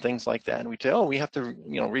offs and things like that. And we'd say, oh, we have to,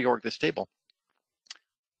 reorg this table.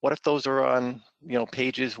 What if those are on,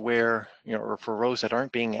 pages where, or for rows that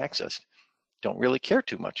aren't being accessed? don't really care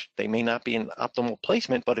too much. They may not be in optimal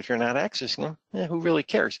placement, but if you're not accessing them, who really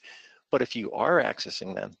cares? But if you are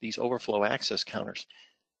accessing them, these overflow access counters,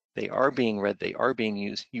 they are being read, they are being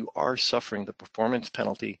used, you are suffering the performance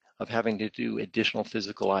penalty of having to do additional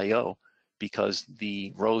physical I/O because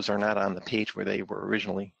the rows are not on the page where they were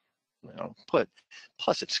originally put.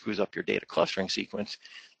 Plus it screws up your data clustering sequence.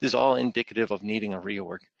 This is all indicative of needing a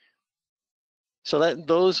reorg. So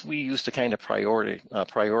those we use to kind of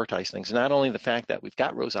prioritize things. Not only the fact that we've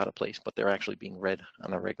got rows out of place, but they're actually being read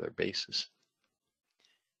on a regular basis.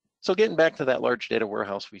 So getting back to that large data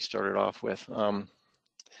warehouse we started off with,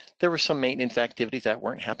 there were some maintenance activities that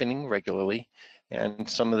weren't happening regularly, and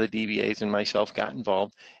some of the DBAs and myself got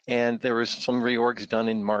involved, and there was some reorgs done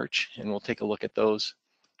in March, and we'll take a look at those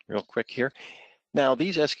real quick here. Now,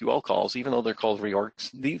 these SQL calls, even though they're called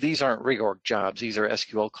reorgs, these aren't reorg jobs. These are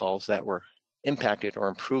SQL calls that were impacted or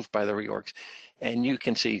improved by the reorgs. And you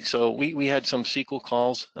can see, so we had some SQL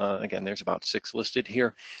calls, again, there's about 6 listed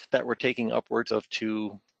here, that were taking upwards of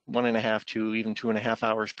 1.5 to even 2.5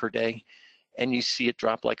 hours per day. And you see it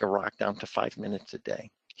drop like a rock down to 5 minutes a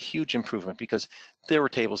day. Huge improvement because there were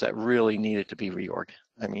tables that really needed to be reorged.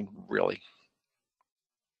 I mean, really.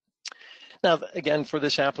 Now, again, for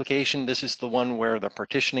this application, this is the one where the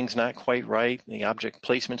partitioning's not quite right, the object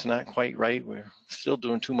placement's not quite right. We're still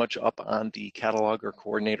doing too much up on the catalog or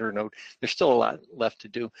coordinator node. There's still a lot left to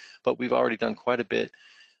do, but we've already done quite a bit,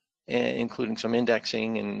 including some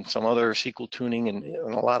indexing and some other SQL tuning and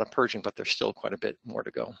a lot of purging, but there's still quite a bit more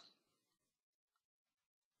to go.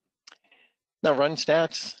 Now, run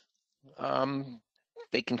stats,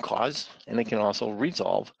 they can cause and they can also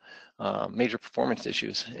resolve major performance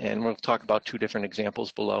issues. And we'll talk about 2 different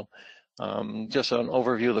examples below. Just an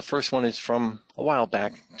overview. The first one is from a while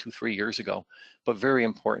back, 2-3 years ago, but very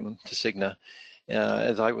important to Cigna.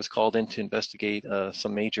 As I was called in to investigate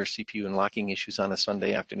some major CPU and locking issues on a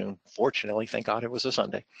Sunday afternoon. Fortunately, thank God it was a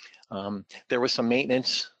Sunday. There was some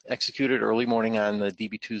maintenance executed early morning on the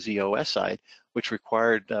DB2 ZOS side, which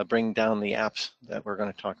required bringing down the apps that we're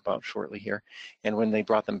going to talk about shortly here. And when they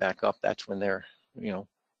brought them back up, that's when there,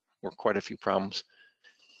 were quite a few problems.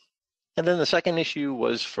 And then the second issue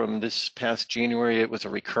was from this past January. It was a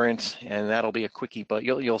recurrence, and that'll be a quickie, but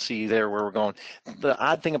you'll see there where we're going. The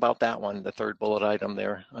odd thing about that one, the third bullet item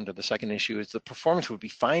there under the second issue, is the performance would be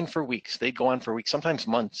fine for weeks. They'd go on for weeks, sometimes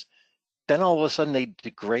months. Then all of a sudden they'd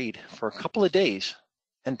degrade for a couple of days,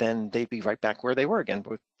 and then they'd be right back where they were again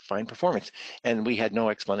with fine performance. And we had no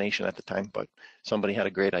explanation at the time, but somebody had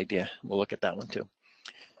a great idea. We'll look at that one too.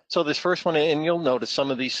 So this first one, and you'll notice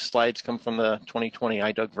some of these slides come from the 2020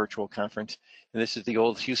 IDUG virtual conference. And this is the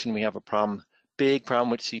old Houston, we have a problem, big problem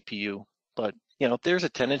with CPU. But there's a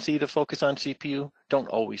tendency to focus on CPU. Don't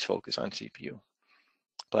always focus on CPU.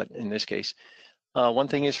 But in this case, one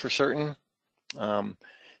thing is for certain,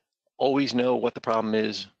 always know what the problem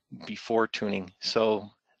is before tuning. So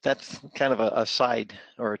that's kind of a side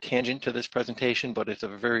or a tangent to this presentation, but it's a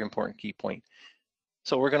very important key point.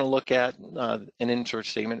 So we're going to look at an insert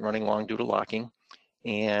statement running long due to locking,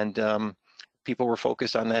 and people were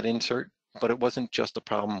focused on that insert, but it wasn't just a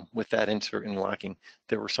problem with that insert and locking.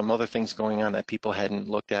 There were some other things going on that people hadn't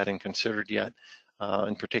looked at and considered yet,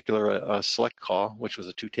 in particular a select call, which was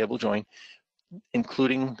a 2-table join,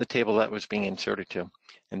 including the table that was being inserted to.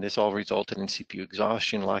 And this all resulted in CPU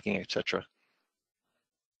exhaustion, locking, etc.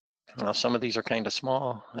 Now some of these are kind of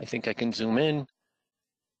small. I think I can zoom in.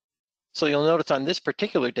 So you'll notice on this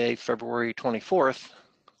particular day, February 24th,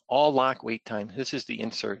 all lock wait time. This is the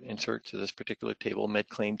insert to this particular table, med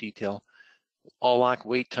claim detail. All lock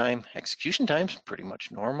wait time, execution times, pretty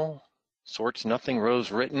much normal. Sorts, nothing.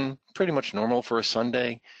 Rows written, pretty much normal for a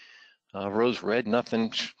Sunday. Rows read,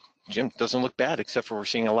 nothing. Jim, doesn't look bad, except for we're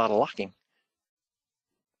seeing a lot of locking.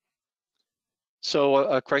 So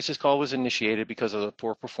a crisis call was initiated because of the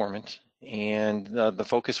poor performance, and the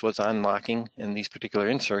focus was on locking in these particular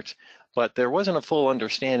inserts, but there wasn't a full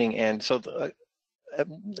understanding, and so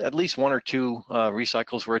at least 1 or 2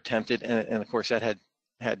 recycles were attempted, and of course that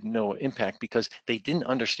had no impact because they didn't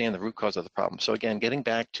understand the root cause of the problem. So again, getting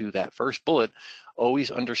back to that first bullet, always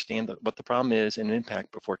understand what the problem is and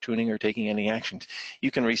impact before tuning or taking any actions. You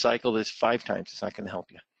can recycle this 5 times, it's not going to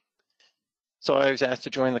help you. So I was asked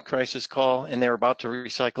to join the crisis call, and they were about to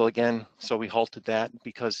recycle again, so we halted that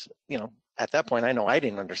because, at that point, I know I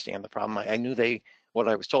didn't understand the problem. I knew what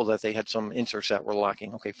I was told, that they had some inserts that were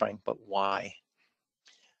locking. Okay, fine, but why?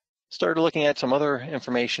 Started looking at some other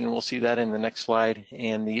information. We'll see that in the next slide,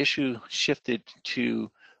 and the issue shifted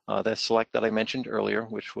to the select that I mentioned earlier,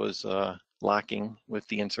 which was locking with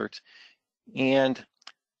the inserts. And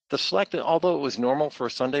the select, although it was normal for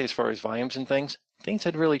a Sunday as far as volumes and things, things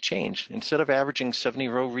had really changed. Instead of averaging 70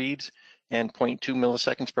 row reads and 0.2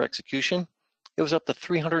 milliseconds per execution, it was up to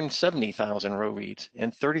 370,000 row reads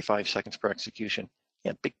and 35 seconds per execution.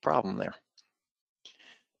 Yeah, big problem there.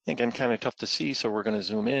 Again, kind of tough to see, so we're going to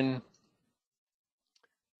zoom in.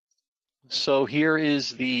 So here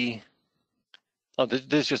is this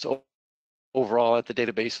is just overall at the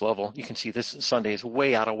database level. You can see this Sunday is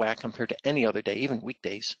way out of whack compared to any other day, even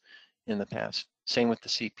weekdays in the past. Same with the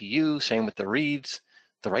CPU, same with the reads.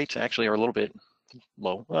 The writes actually are a little bit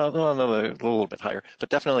low. Well, no, a little bit higher, but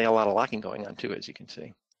definitely a lot of locking going on too, as you can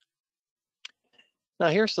see. Now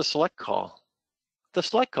here's the select call. The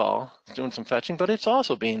select call is doing some fetching, but it's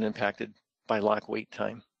also being impacted by lock wait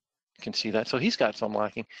time. You can see that. So he's got some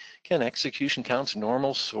locking. Again, execution counts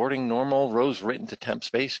normal, sorting normal, rows written to temp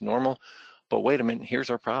space normal. But wait a minute, here's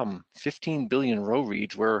our problem. 15 billion row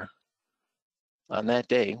reads were on that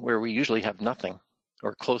day where we usually have nothing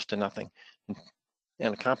or close to nothing,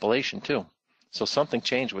 and a compilation too. So something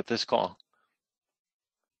changed with this call.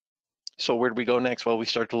 So where do we go next? Well, we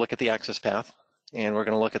start to look at the access path, and we're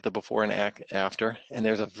going to look at the before and after, and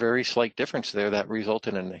there's a very slight difference there that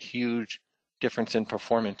resulted in a huge difference in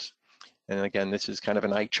performance. And again, this is kind of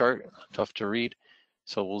an eye chart, tough to read,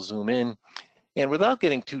 so we'll zoom in. And without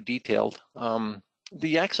getting too detailed,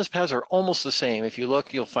 the access paths are almost the same. If you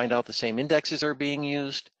look, you'll find out the same indexes are being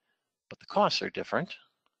used, but the costs are different.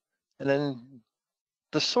 And then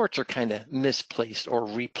the sorts are kind of misplaced or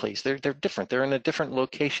replaced. They're different. They're in a different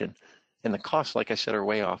location. And the costs, like I said, are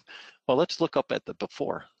way off. Well, let's look up at the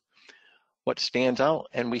before. What stands out,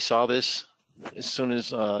 and we saw this as soon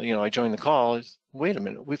as I joined the call, is wait a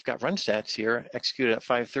minute, we've got run stats here executed at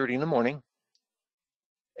 5:30 in the morning,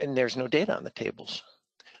 and there's no data on the tables.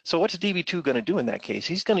 So what's DB2 going to do in that case?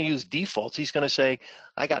 He's going to use defaults. He's going to say,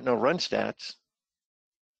 I got no run stats.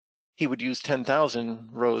 He would use 10,000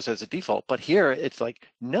 rows as a default. But here it's like,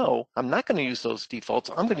 no, I'm not going to use those defaults.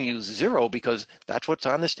 I'm going to use 0 because that's what's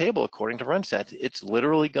on this table according to run stats. It's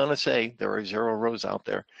literally going to say there are 0 rows out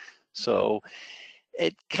there. So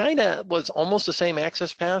it kind of was almost the same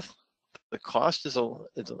access path. The cost is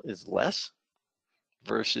less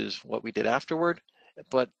versus what we did afterward,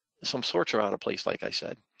 but some sorts are out of place, like I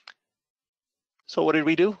said. So what did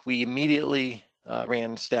we do? We immediately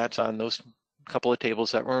ran stats on those couple of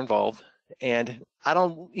tables that were involved, and I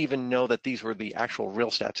don't even know that these were the actual real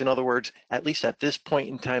stats. In other words, at least at this point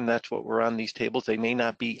in time, that's what were on these tables. They may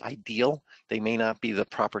not be ideal. They may not be the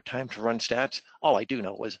proper time to run stats. All I do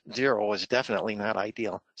know was 0 was definitely not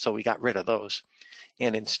ideal, so we got rid of those.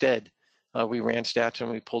 And instead, we ran stats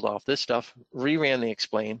and we pulled off this stuff, reran the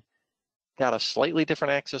explain, got a slightly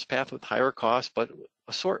different access path with higher cost, but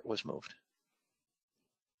a sort was moved.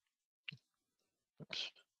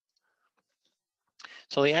 Oops.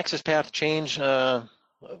 So the access path changed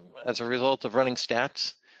as a result of running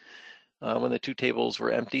stats. When the two tables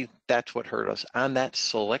were empty, that's what hurt us on that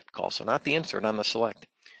select call. So not the insert, on the select.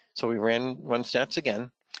 So we run stats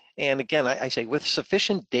again. And again, I say with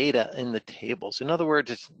sufficient data in the tables. In other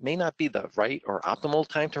words, it may not be the right or optimal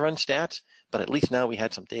time to run stats, but at least now we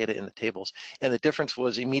had some data in the tables. And the difference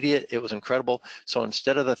was immediate. It was incredible. So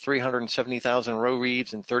instead of the 370,000 row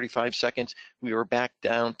reads in 35 seconds, we were back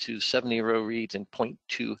down to 70 row reads in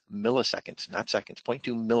 0.2 milliseconds, not seconds,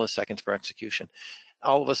 0.2 milliseconds per execution.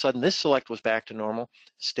 All of a sudden, this select was back to normal,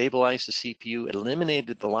 stabilized the CPU,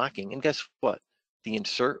 eliminated the locking, and guess what? The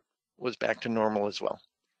insert was back to normal as well.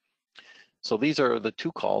 So these are the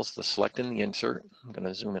two calls, the select and the insert. I'm going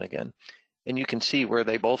to zoom in again. And you can see where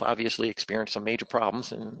they both obviously experienced some major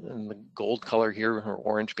problems, and the gold color here, or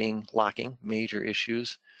orange being locking, major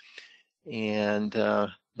issues. And the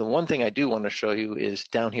one thing I do want to show you is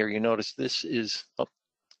down here, you notice this is, oh,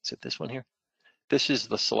 is it this one here? This is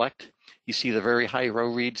the select. You see the very high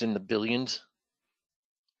row reads in the billions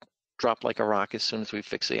drop like a rock as soon as we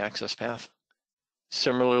fix the access path.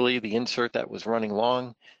 Similarly, the insert that was running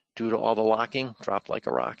long due to all the locking dropped like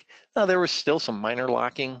a rock. Now, there was still some minor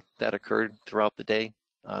locking that occurred throughout the day.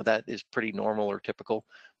 That is pretty normal or typical,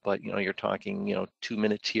 but you're talking 2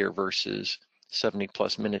 minutes here versus 70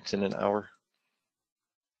 plus minutes in an hour.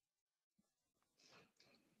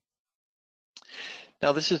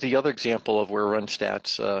 Now, this is the other example of where run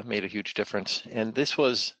stats made a huge difference. And this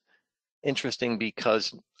was interesting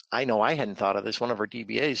because I know I hadn't thought of this. One of our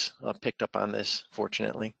DBAs picked up on this,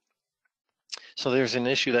 fortunately. So there's an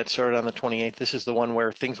issue that started on the 28th. This is the one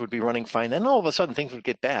where things would be running fine. Then all of a sudden, things would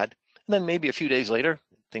get bad. And then maybe a few days later,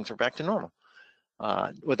 things were back to normal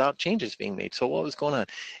without changes being made. So what was going on?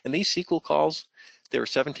 And these SQL calls, there were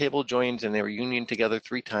 7 table joins, and they were unioned together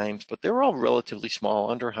 3 times, but they were all relatively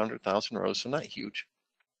small, under 100,000 rows, so not huge.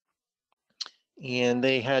 And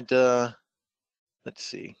they had let's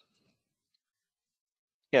see.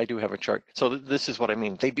 Yeah, I do have a chart. So this is what I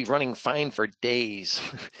mean. They'd be running fine for days.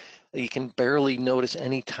 You can barely notice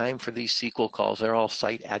any time for these SQL calls. They're all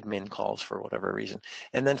site admin calls for whatever reason.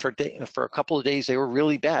 And then for a couple of days, they were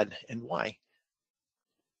really bad. And why?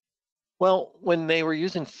 Well, when they were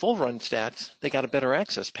using full run stats, they got a better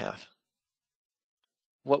access path.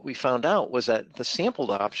 What we found out was that the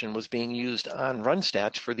sampled option was being used on run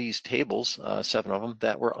stats for these tables, 7 of them,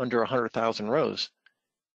 that were under 100,000 rows.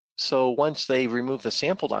 So once they removed the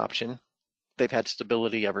sampled option, they've had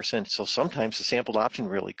stability ever since. So sometimes the sampled option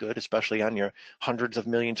really good, especially on your hundreds of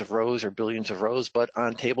millions of rows or billions of rows, but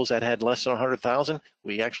on tables that had less than 100,000,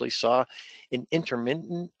 we actually saw an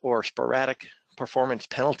intermittent or sporadic performance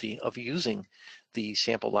penalty of using the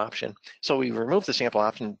sampled option. So we removed the sample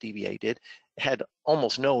option, DBA did, had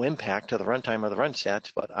almost no impact to the runtime of the run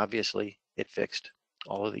stats, but obviously it fixed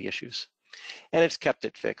all of the issues. And it's kept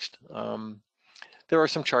it fixed. There are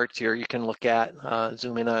some charts here you can look at,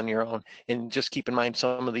 zoom in on your own, and just keep in mind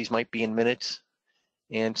some of these might be in minutes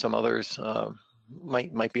and some others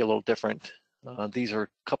might be a little different. These are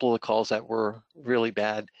a couple of calls that were really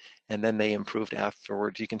bad and then they improved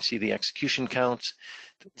afterwards. You can see the execution counts.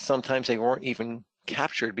 Sometimes they weren't even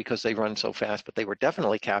captured because they run so fast, but they were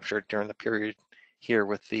definitely captured during the period here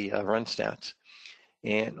with the run stats.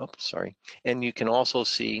 And, and you can also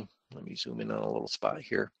see, let me zoom in on a little spot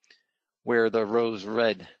here, where the rows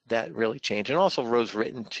read, that really changed. And also rows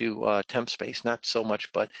written to temp space, not so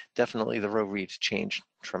much, but definitely the row reads changed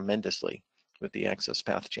tremendously with the access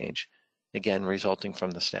path change, again, resulting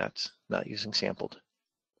from the stats, not using sampled.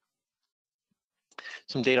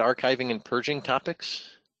 Some data archiving and purging topics.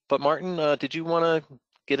 But Martin, did you want to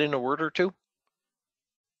get in a word or two?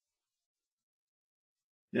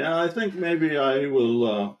 Yeah, I think maybe I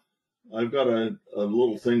will. I've got a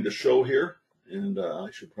little thing to show here, and I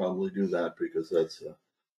should probably do that because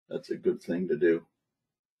that's a good thing to do.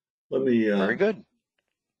 Let me. Very good.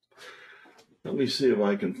 Let me see if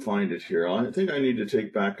I can find it here. I think I need to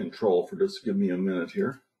take back control for just give me a minute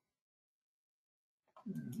here.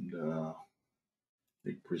 And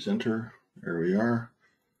big presenter. There we are.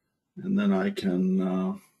 And then I can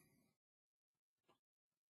go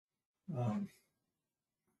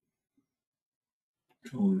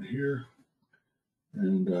in here,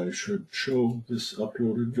 and I should show this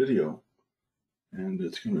uploaded video. And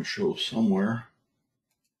it's going to show somewhere.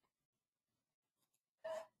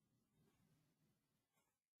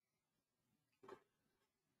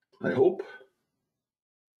 I hope.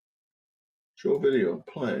 Show video,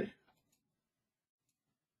 play.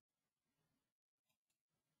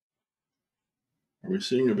 Are we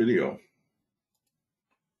seeing a video?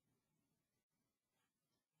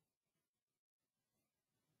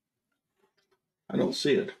 I don't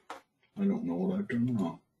see it. I don't know what I've done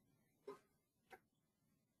wrong.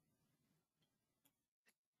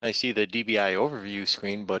 I see the DBI overview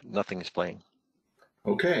screen, but nothing is playing.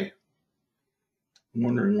 Okay. I'm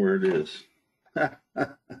wondering where it is.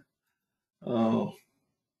 Oh.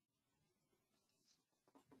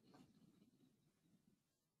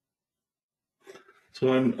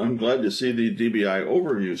 So I'm glad to see the DBI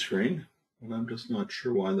overview screen, but I'm just not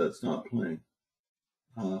sure why that's not playing.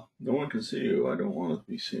 No one can see you. I don't want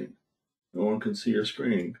to be seen. No one can see your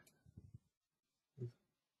screen.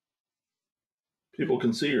 People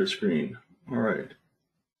can see your screen. All right.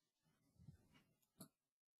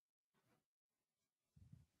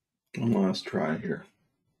 One last try here.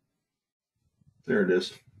 There it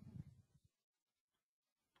is.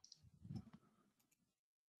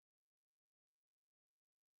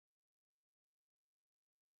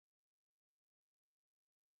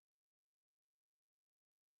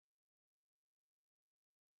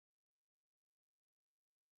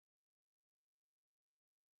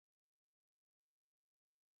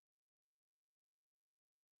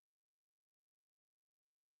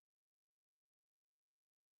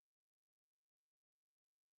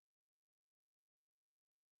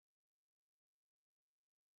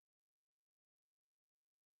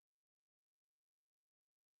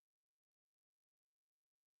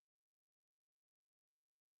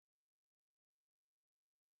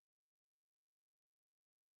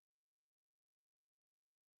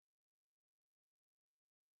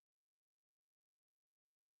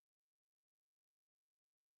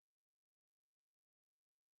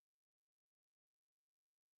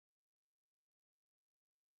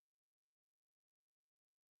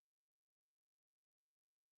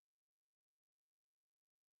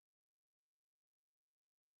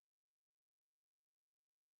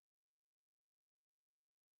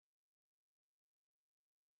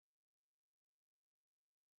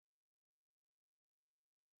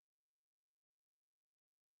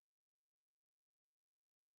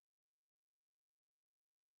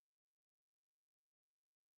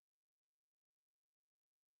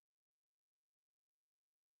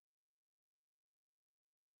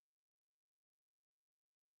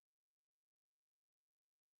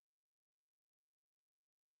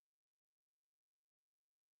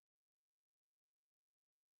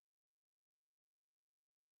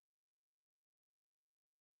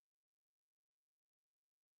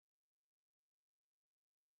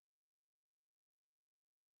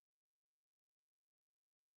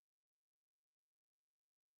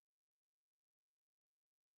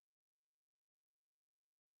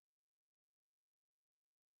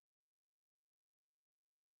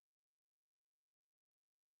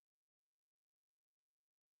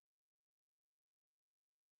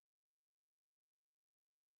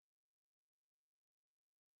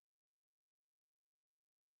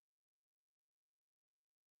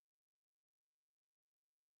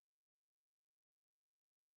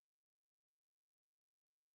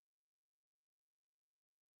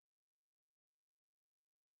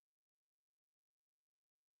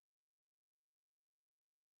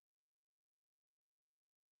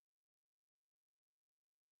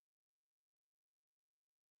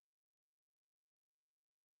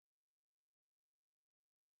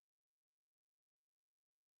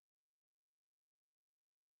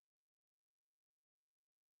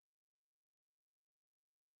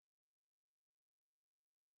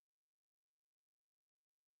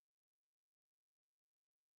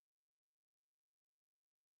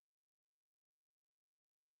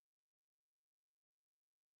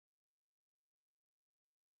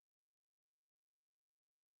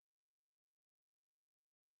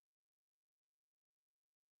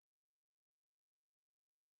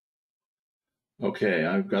 Okay,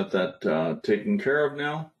 I've got that taken care of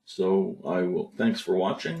now. So I will. Thanks for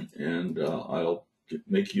watching, and I'll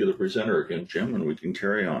make you the presenter again, Jim, and we can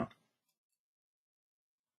carry on.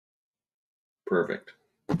 Perfect.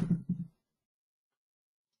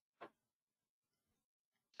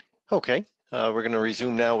 Okay, we're going to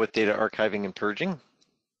resume now with data archiving and purging.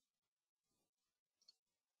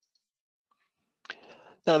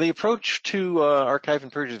 Now, the approach to archive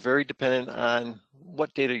and purge is very dependent on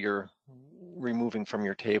what data you're removing from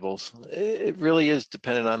your tables. It really is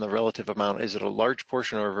dependent on the relative amount. Is it a large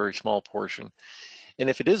portion or a very small portion? And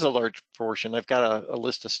if it is a large portion, I've got a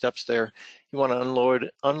list of steps there. You want to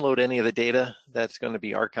unload any of the data that's going to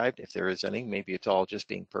be archived, if there is any. Maybe it's all just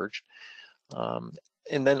being purged.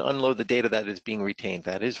 And then unload the data that is being retained.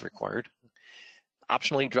 That is required.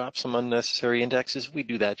 Optionally drop some unnecessary indexes. We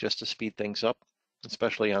do that just to speed things up,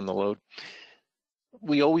 especially on the load.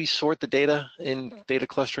 We always sort the data in data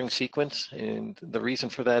clustering sequence, and the reason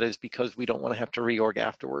for that is because we don't want to have to reorg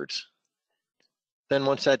afterwards. Then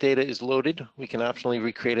once that data is loaded, we can optionally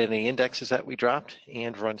recreate any indexes that we dropped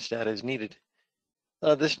and run stat as needed.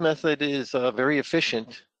 This method is very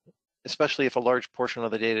efficient, especially if a large portion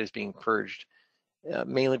of the data is being purged,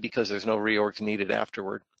 mainly because there's no reorgs needed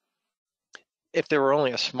afterward. If there were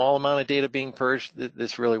only a small amount of data being purged,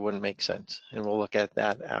 this really wouldn't make sense. And we'll look at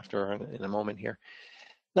that after in a moment here.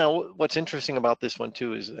 Now, what's interesting about this one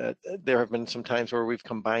too is that there have been some times where we've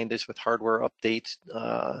combined this with hardware updates,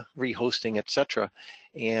 rehosting, etc.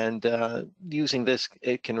 And using this,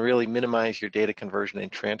 it can really minimize your data conversion and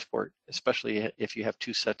transport, especially if you have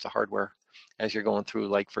two sets of hardware as you're going through,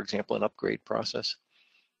 like, for example, an upgrade process.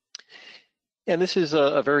 And this is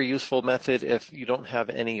a very useful method if you don't have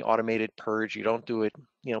any automated purge. You don't do it,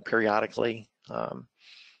 periodically.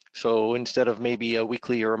 So instead of maybe a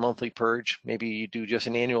weekly or a monthly purge, maybe you do just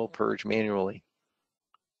an annual purge manually.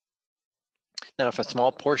 Now, if a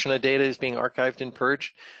small portion of data is being archived in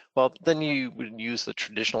purge, well, then you would use the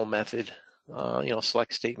traditional method,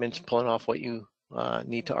 select statements, pulling off what you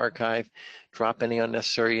need to archive, drop any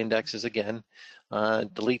unnecessary indexes again,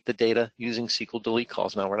 delete the data using SQL delete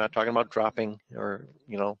calls. Now, we're not talking about dropping or,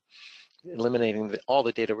 eliminating all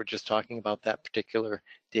the data. We're just talking about that particular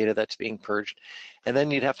data that's being purged. And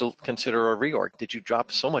then you'd have to consider a reorg. Did you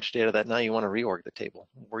drop so much data that now you want to reorg the table?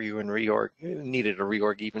 Were you needed a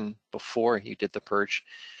reorg even before you did the purge?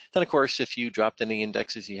 Then, of course, if you dropped any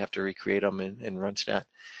indexes, you have to recreate them and run stat.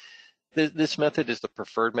 This method is the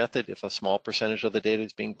preferred method if a small percentage of the data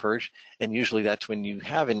is being purged, and usually that's when you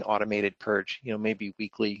have an automated purge, maybe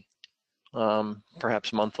weekly,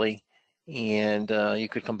 perhaps monthly, and you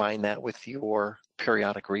could combine that with your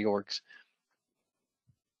periodic reorgs.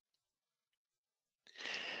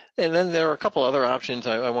 And then there are a couple other options.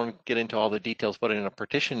 I won't get into all the details, but in a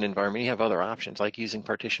partitioned environment, you have other options like using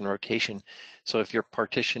partition rotation. So if you're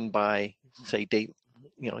partitioned by, say, date,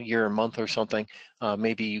 year and month or something,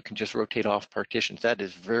 maybe you can just rotate off partitions. That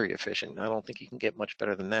is very efficient. I don't think you can get much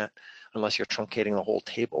better than that unless you're truncating the whole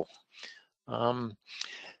table.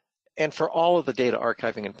 And for all of the data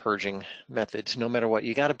archiving and purging methods, no matter what,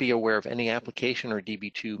 you got to be aware of any application or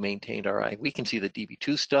DB2 maintained RI. We can see the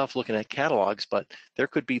DB2 stuff looking at catalogs, but there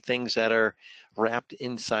could be things that are wrapped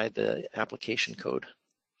inside the application code.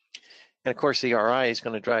 And of course, the RI is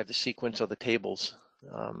going to drive the sequence of the tables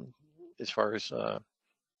as far as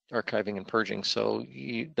archiving and purging. So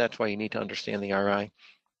that's why you need to understand the RI.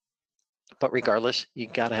 But regardless, you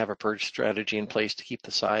got to have a purge strategy in place to keep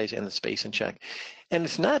the size and the space in check. And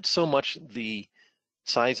it's not so much the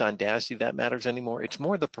size on DASD that matters anymore. It's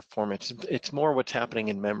more the performance. It's more what's happening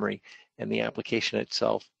in memory and the application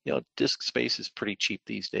itself. Disk space is pretty cheap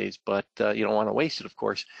these days, but you don't want to waste it, of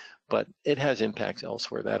course. But it has impacts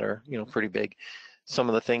elsewhere that are, pretty big. Some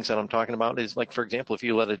of the things that I'm talking about is, like, for example, if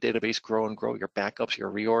you let a database grow and grow, your backups, your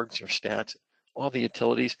reorgs, your stats, all the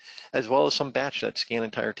utilities, as well as some batch that scan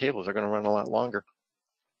entire tables are going to run a lot longer.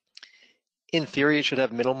 In theory, it should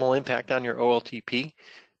have minimal impact on your OLTP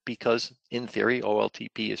because, in theory,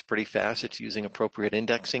 OLTP is pretty fast. It's using appropriate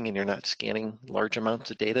indexing and you're not scanning large amounts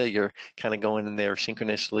of data. You're kind of going in there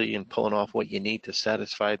synchronously and pulling off what you need to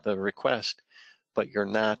satisfy the request, but you're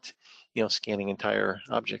not, scanning entire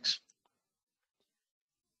objects.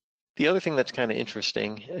 The other thing that's kind of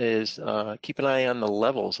interesting is keep an eye on the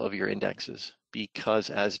levels of your indexes, because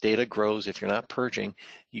as data grows, if you're not purging,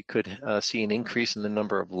 you could see an increase in the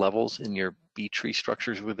number of levels in your B tree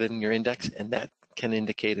structures within your index, and that can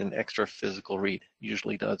indicate an extra physical read,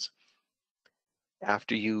 usually does.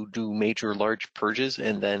 After you do major large purges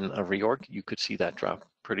and then a reorg, you could see that drop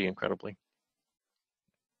pretty incredibly.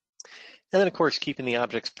 And then, of course, keeping the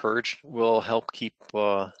objects purged will help keep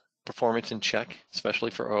performance in check,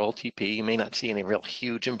 especially for OLTP. You may not see any real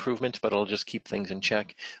huge improvements, but it'll just keep things in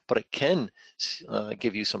check. But it can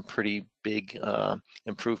give you some pretty big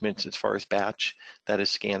improvements as far as batch, that is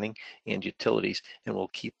scanning, and utilities, and will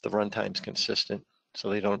keep the runtimes consistent so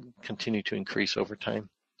they don't continue to increase over time.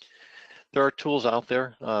 There are tools out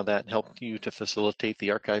there that help you to facilitate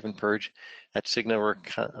the archive and purge. At Cigna,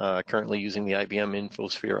 we're currently using the IBM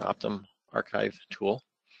InfoSphere Optum archive tool.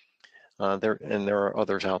 There are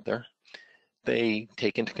others out there. They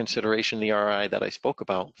take into consideration the RI that I spoke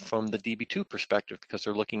about from the DB2 perspective because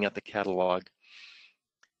they're looking at the catalog.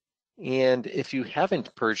 And if you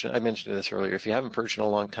haven't purged, I mentioned this earlier, if you haven't purged in a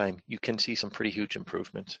long time, you can see some pretty huge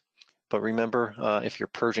improvements. But remember, if you're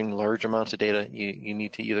purging large amounts of data, you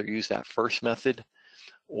need to either use that first method,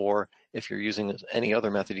 or if you're using any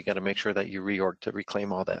other method, you got to make sure that you reorg to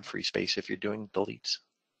reclaim all that free space if you're doing deletes.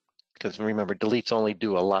 Because remember, deletes only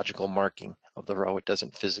do a logical marking of the row. It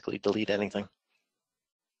doesn't physically delete anything.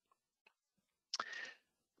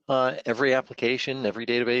 Every application, every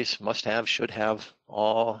database must have, should have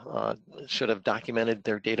documented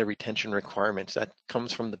their data retention requirements. That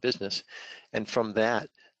comes from the business. And from that,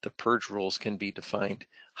 the purge rules can be defined.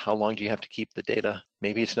 How long do you have to keep the data?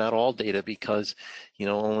 Maybe it's not all data because, you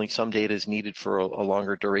know, only some data is needed for a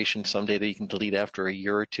longer duration. Some data you can delete after a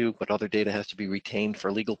year or two, but other data has to be retained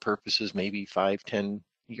for legal purposes, maybe 5, 10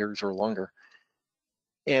 years or longer.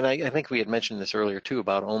 And I think we had mentioned this earlier too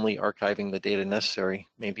about only archiving the data necessary.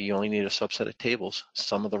 Maybe you only need a subset of tables,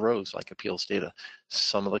 some of the rows like appeals data,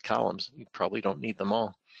 some of the columns. You probably don't need them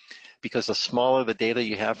all. Because the smaller the data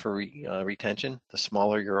you have for retention, the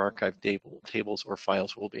smaller your archive tables or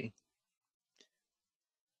files will be.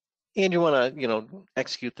 And you want to, you know,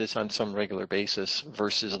 execute this on some regular basis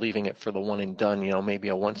versus leaving it for the one and done, you know, maybe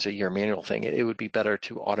a once a year manual thing. It would be better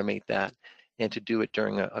to automate that and to do it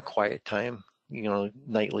during a quiet time, you know,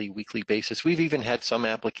 nightly, weekly basis. We've even had some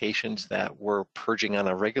applications that were purging on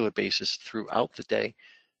a regular basis throughout the day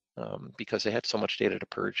because they had so much data to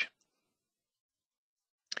purge.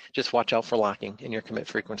 Just watch out for locking in your commit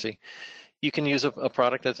frequency. You can use a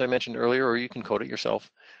product, as I mentioned earlier, or you can code it yourself.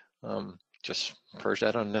 Just purge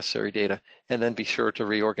that unnecessary data, and then be sure to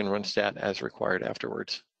reorg and run stat as required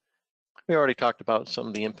afterwards. We already talked about some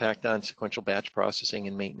of the impact on sequential batch processing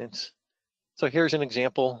and maintenance. So here's an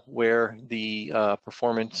example where the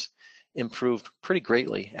performance improved pretty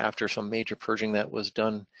greatly after some major purging that was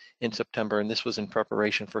done in September, and this was in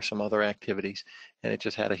preparation for some other activities, and it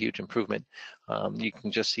just had a huge improvement. You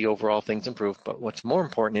can just see overall things improve, but what's more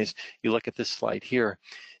important is you look at this slide here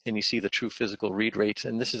and you see the true physical read rates,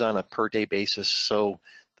 and this is on a per day basis, so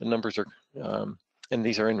the numbers are and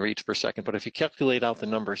these are in reads per second, but if you calculate out the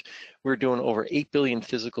numbers, we're doing over 8 billion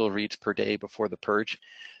physical reads per day before the purge.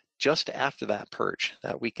 Just after that purge,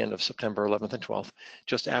 that weekend of September 11th and 12th,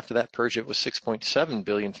 just after that purge, it was 6.7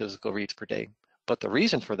 billion physical reads per day. But the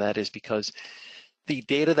reason for that is because the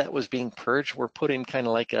data that was being purged were put in kind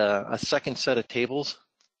of like a second set of tables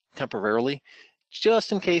temporarily,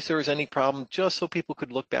 just in case there was any problem, just so people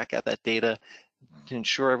could look back at that data to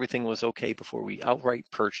ensure everything was okay before we outright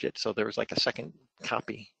purged it. So there was like a second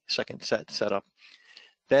copy, second set up.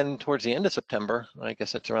 Then towards the end of September, I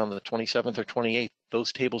guess it's around the 27th or 28th,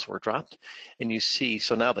 those tables were dropped. And you see,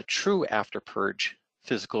 so now the true after purge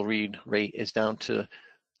physical read rate is down to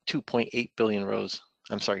 2.8 billion rows.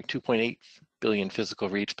 I'm sorry, 2.8 billion physical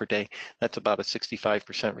reads per day. That's about a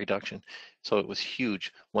 65% reduction. So it was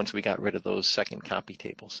huge once we got rid of those second copy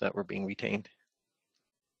tables that were being retained.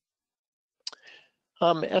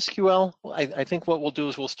 SQL, I think what we'll do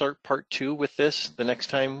is we'll start part 2 with this the next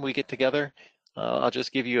time we get together. I'll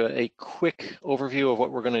just give you a quick overview of what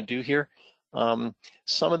we're going to do here.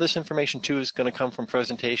 Some of this information too is going to come from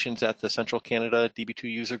presentations at the Central Canada DB2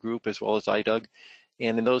 user group as well as IDUG.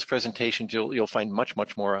 And in those presentations, you'll find much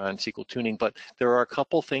more on SQL tuning, but there are a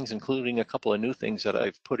couple things, including a couple of new things that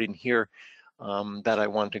I've put in here that I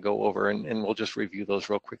want to go over, and we'll just review those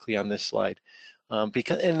real quickly on this slide. And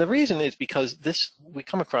the reason is because we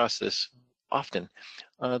come across this often.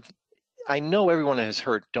 I know everyone has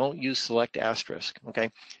heard, don't use select asterisk,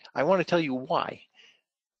 okay? I want to tell you why.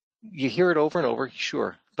 You hear it over and over,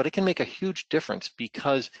 sure, but it can make a huge difference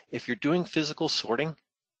because if you're doing physical sorting,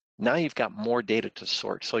 now you've got more data to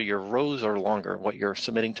sort. So your rows are longer, what you're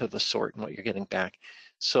submitting to the sort and what you're getting back.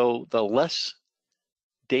 So the less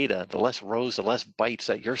data, the less rows, the less bytes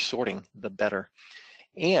that you're sorting, the better.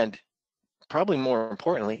 And probably more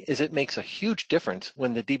importantly, is it makes a huge difference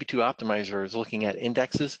when the DB2 optimizer is looking at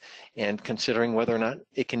indexes and considering whether or not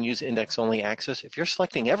it can use index-only access. If you're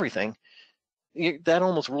selecting everything, that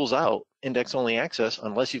almost rules out index-only access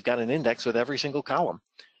unless you've got an index with every single column.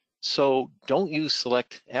 So don't use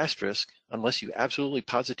select asterisk unless you absolutely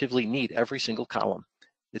positively need every single column.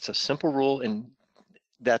 It's a simple rule, and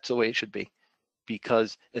that's the way it should be,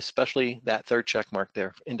 because especially that third check mark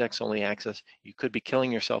there, index only access, you could be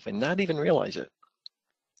killing yourself and not even realize it.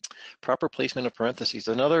 Proper placement of parentheses,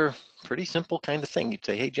 another pretty simple kind of thing. You'd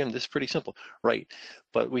say, hey, Jim, this is pretty simple. Right,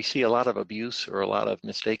 but we see a lot of abuse or a lot of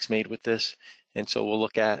mistakes made with this, and so we'll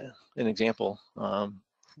look at an example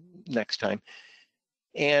next time.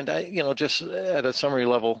 And just at a summary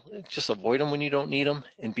level, just avoid them when you don't need them,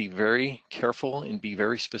 and be very careful and be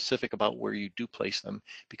very specific about where you do place them,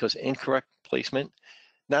 because incorrect placement,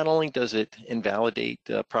 not only does it invalidate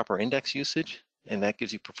proper index usage, and that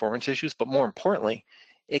gives you performance issues, but more importantly,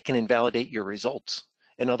 it can invalidate your results.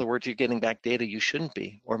 In other words, you're getting back data you shouldn't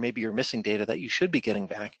be, or maybe you're missing data that you should be getting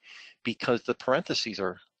back because the parentheses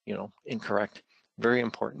are, incorrect. Very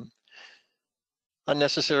important.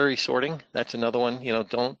 Unnecessary sorting, that's another one.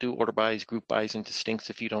 Don't do order bys, group bys, and distincts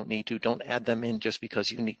if you don't need to. Don't add them in just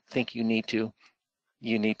because you think you need to.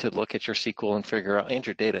 You need to look at your SQL and figure out, and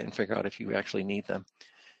your data, and figure out if you actually need them.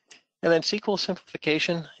 And then SQL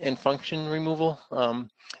simplification and function removal,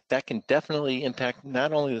 that can definitely impact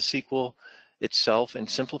not only the SQL itself and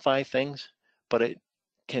simplify things, but it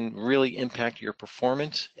can really impact your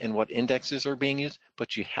performance and what indexes are being used.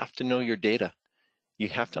 But you have to know your data. You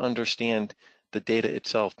have to understand the data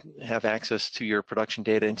itself, have access to your production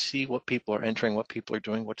data and see what people are entering, what people are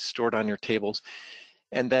doing, what's stored on your tables.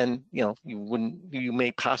 And then, you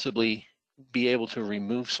may possibly be able to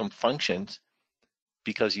remove some functions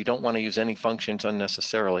because you don't want to use any functions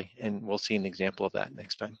unnecessarily. And we'll see an example of that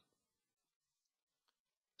next time.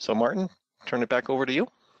 So Martin, turn it back over to you.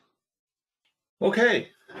 Okay.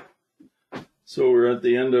 So we're at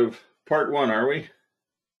the end of part 1, are we?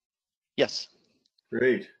 Yes.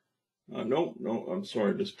 Great. No, I'm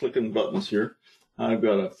sorry, just clicking buttons here. I've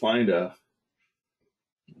got to find a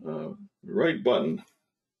right button.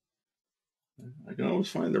 I can always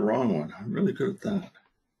find the wrong one. I'm really good at that.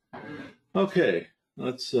 Okay, I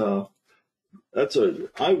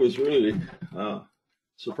was really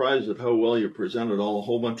surprised at how well you presented a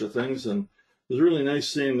whole bunch of things, and it was really nice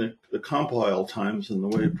seeing the compile times and the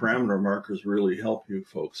way parameter markers really help you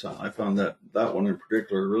folks. I found that one in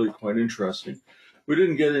particular really quite interesting. We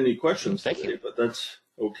didn't get any questions today, but that's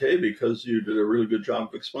okay because you did a really good job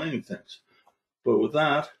of explaining things. But with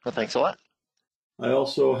that, well, thanks a lot. I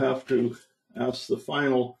also have to ask the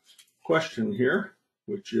final question here,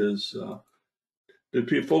 which is,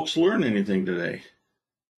 did folks learn anything today?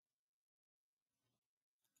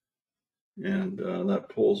 And that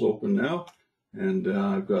poll's open now, and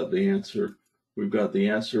I've got the answer. We've got the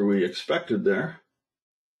answer we expected there,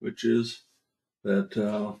 which is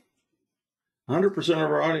that 100% of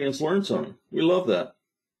our audience learned something. We love that.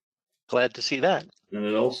 Glad to see that. And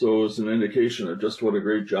it also is an indication of just what a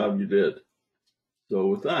great job you did. So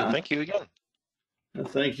with that, well, thank you again. And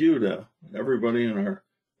thank you to everybody in our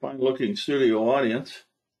fine-looking studio audience.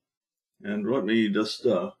 And let me just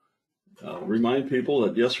remind people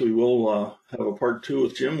that, yes, we will have a part 2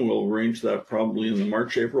 with Jim. We'll arrange that probably in the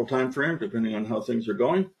March-April timeframe, depending on how things are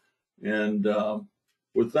going. And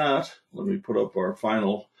with that, let me put up our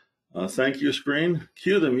final thank you screen.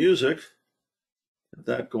 Cue the music. Get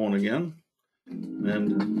that going again.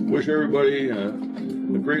 And wish everybody a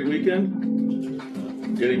great weekend.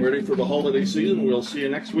 Getting ready for the holiday season. We'll see you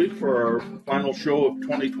next week for our final show of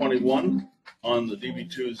 2021 on the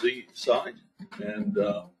DB2Z side. And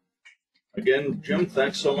again, Jim,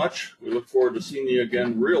 thanks so much. We look forward to seeing you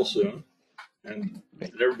again real soon. And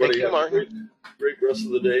everybody have a great rest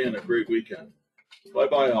of the day and a great weekend.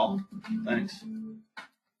 Bye-bye all. Thanks.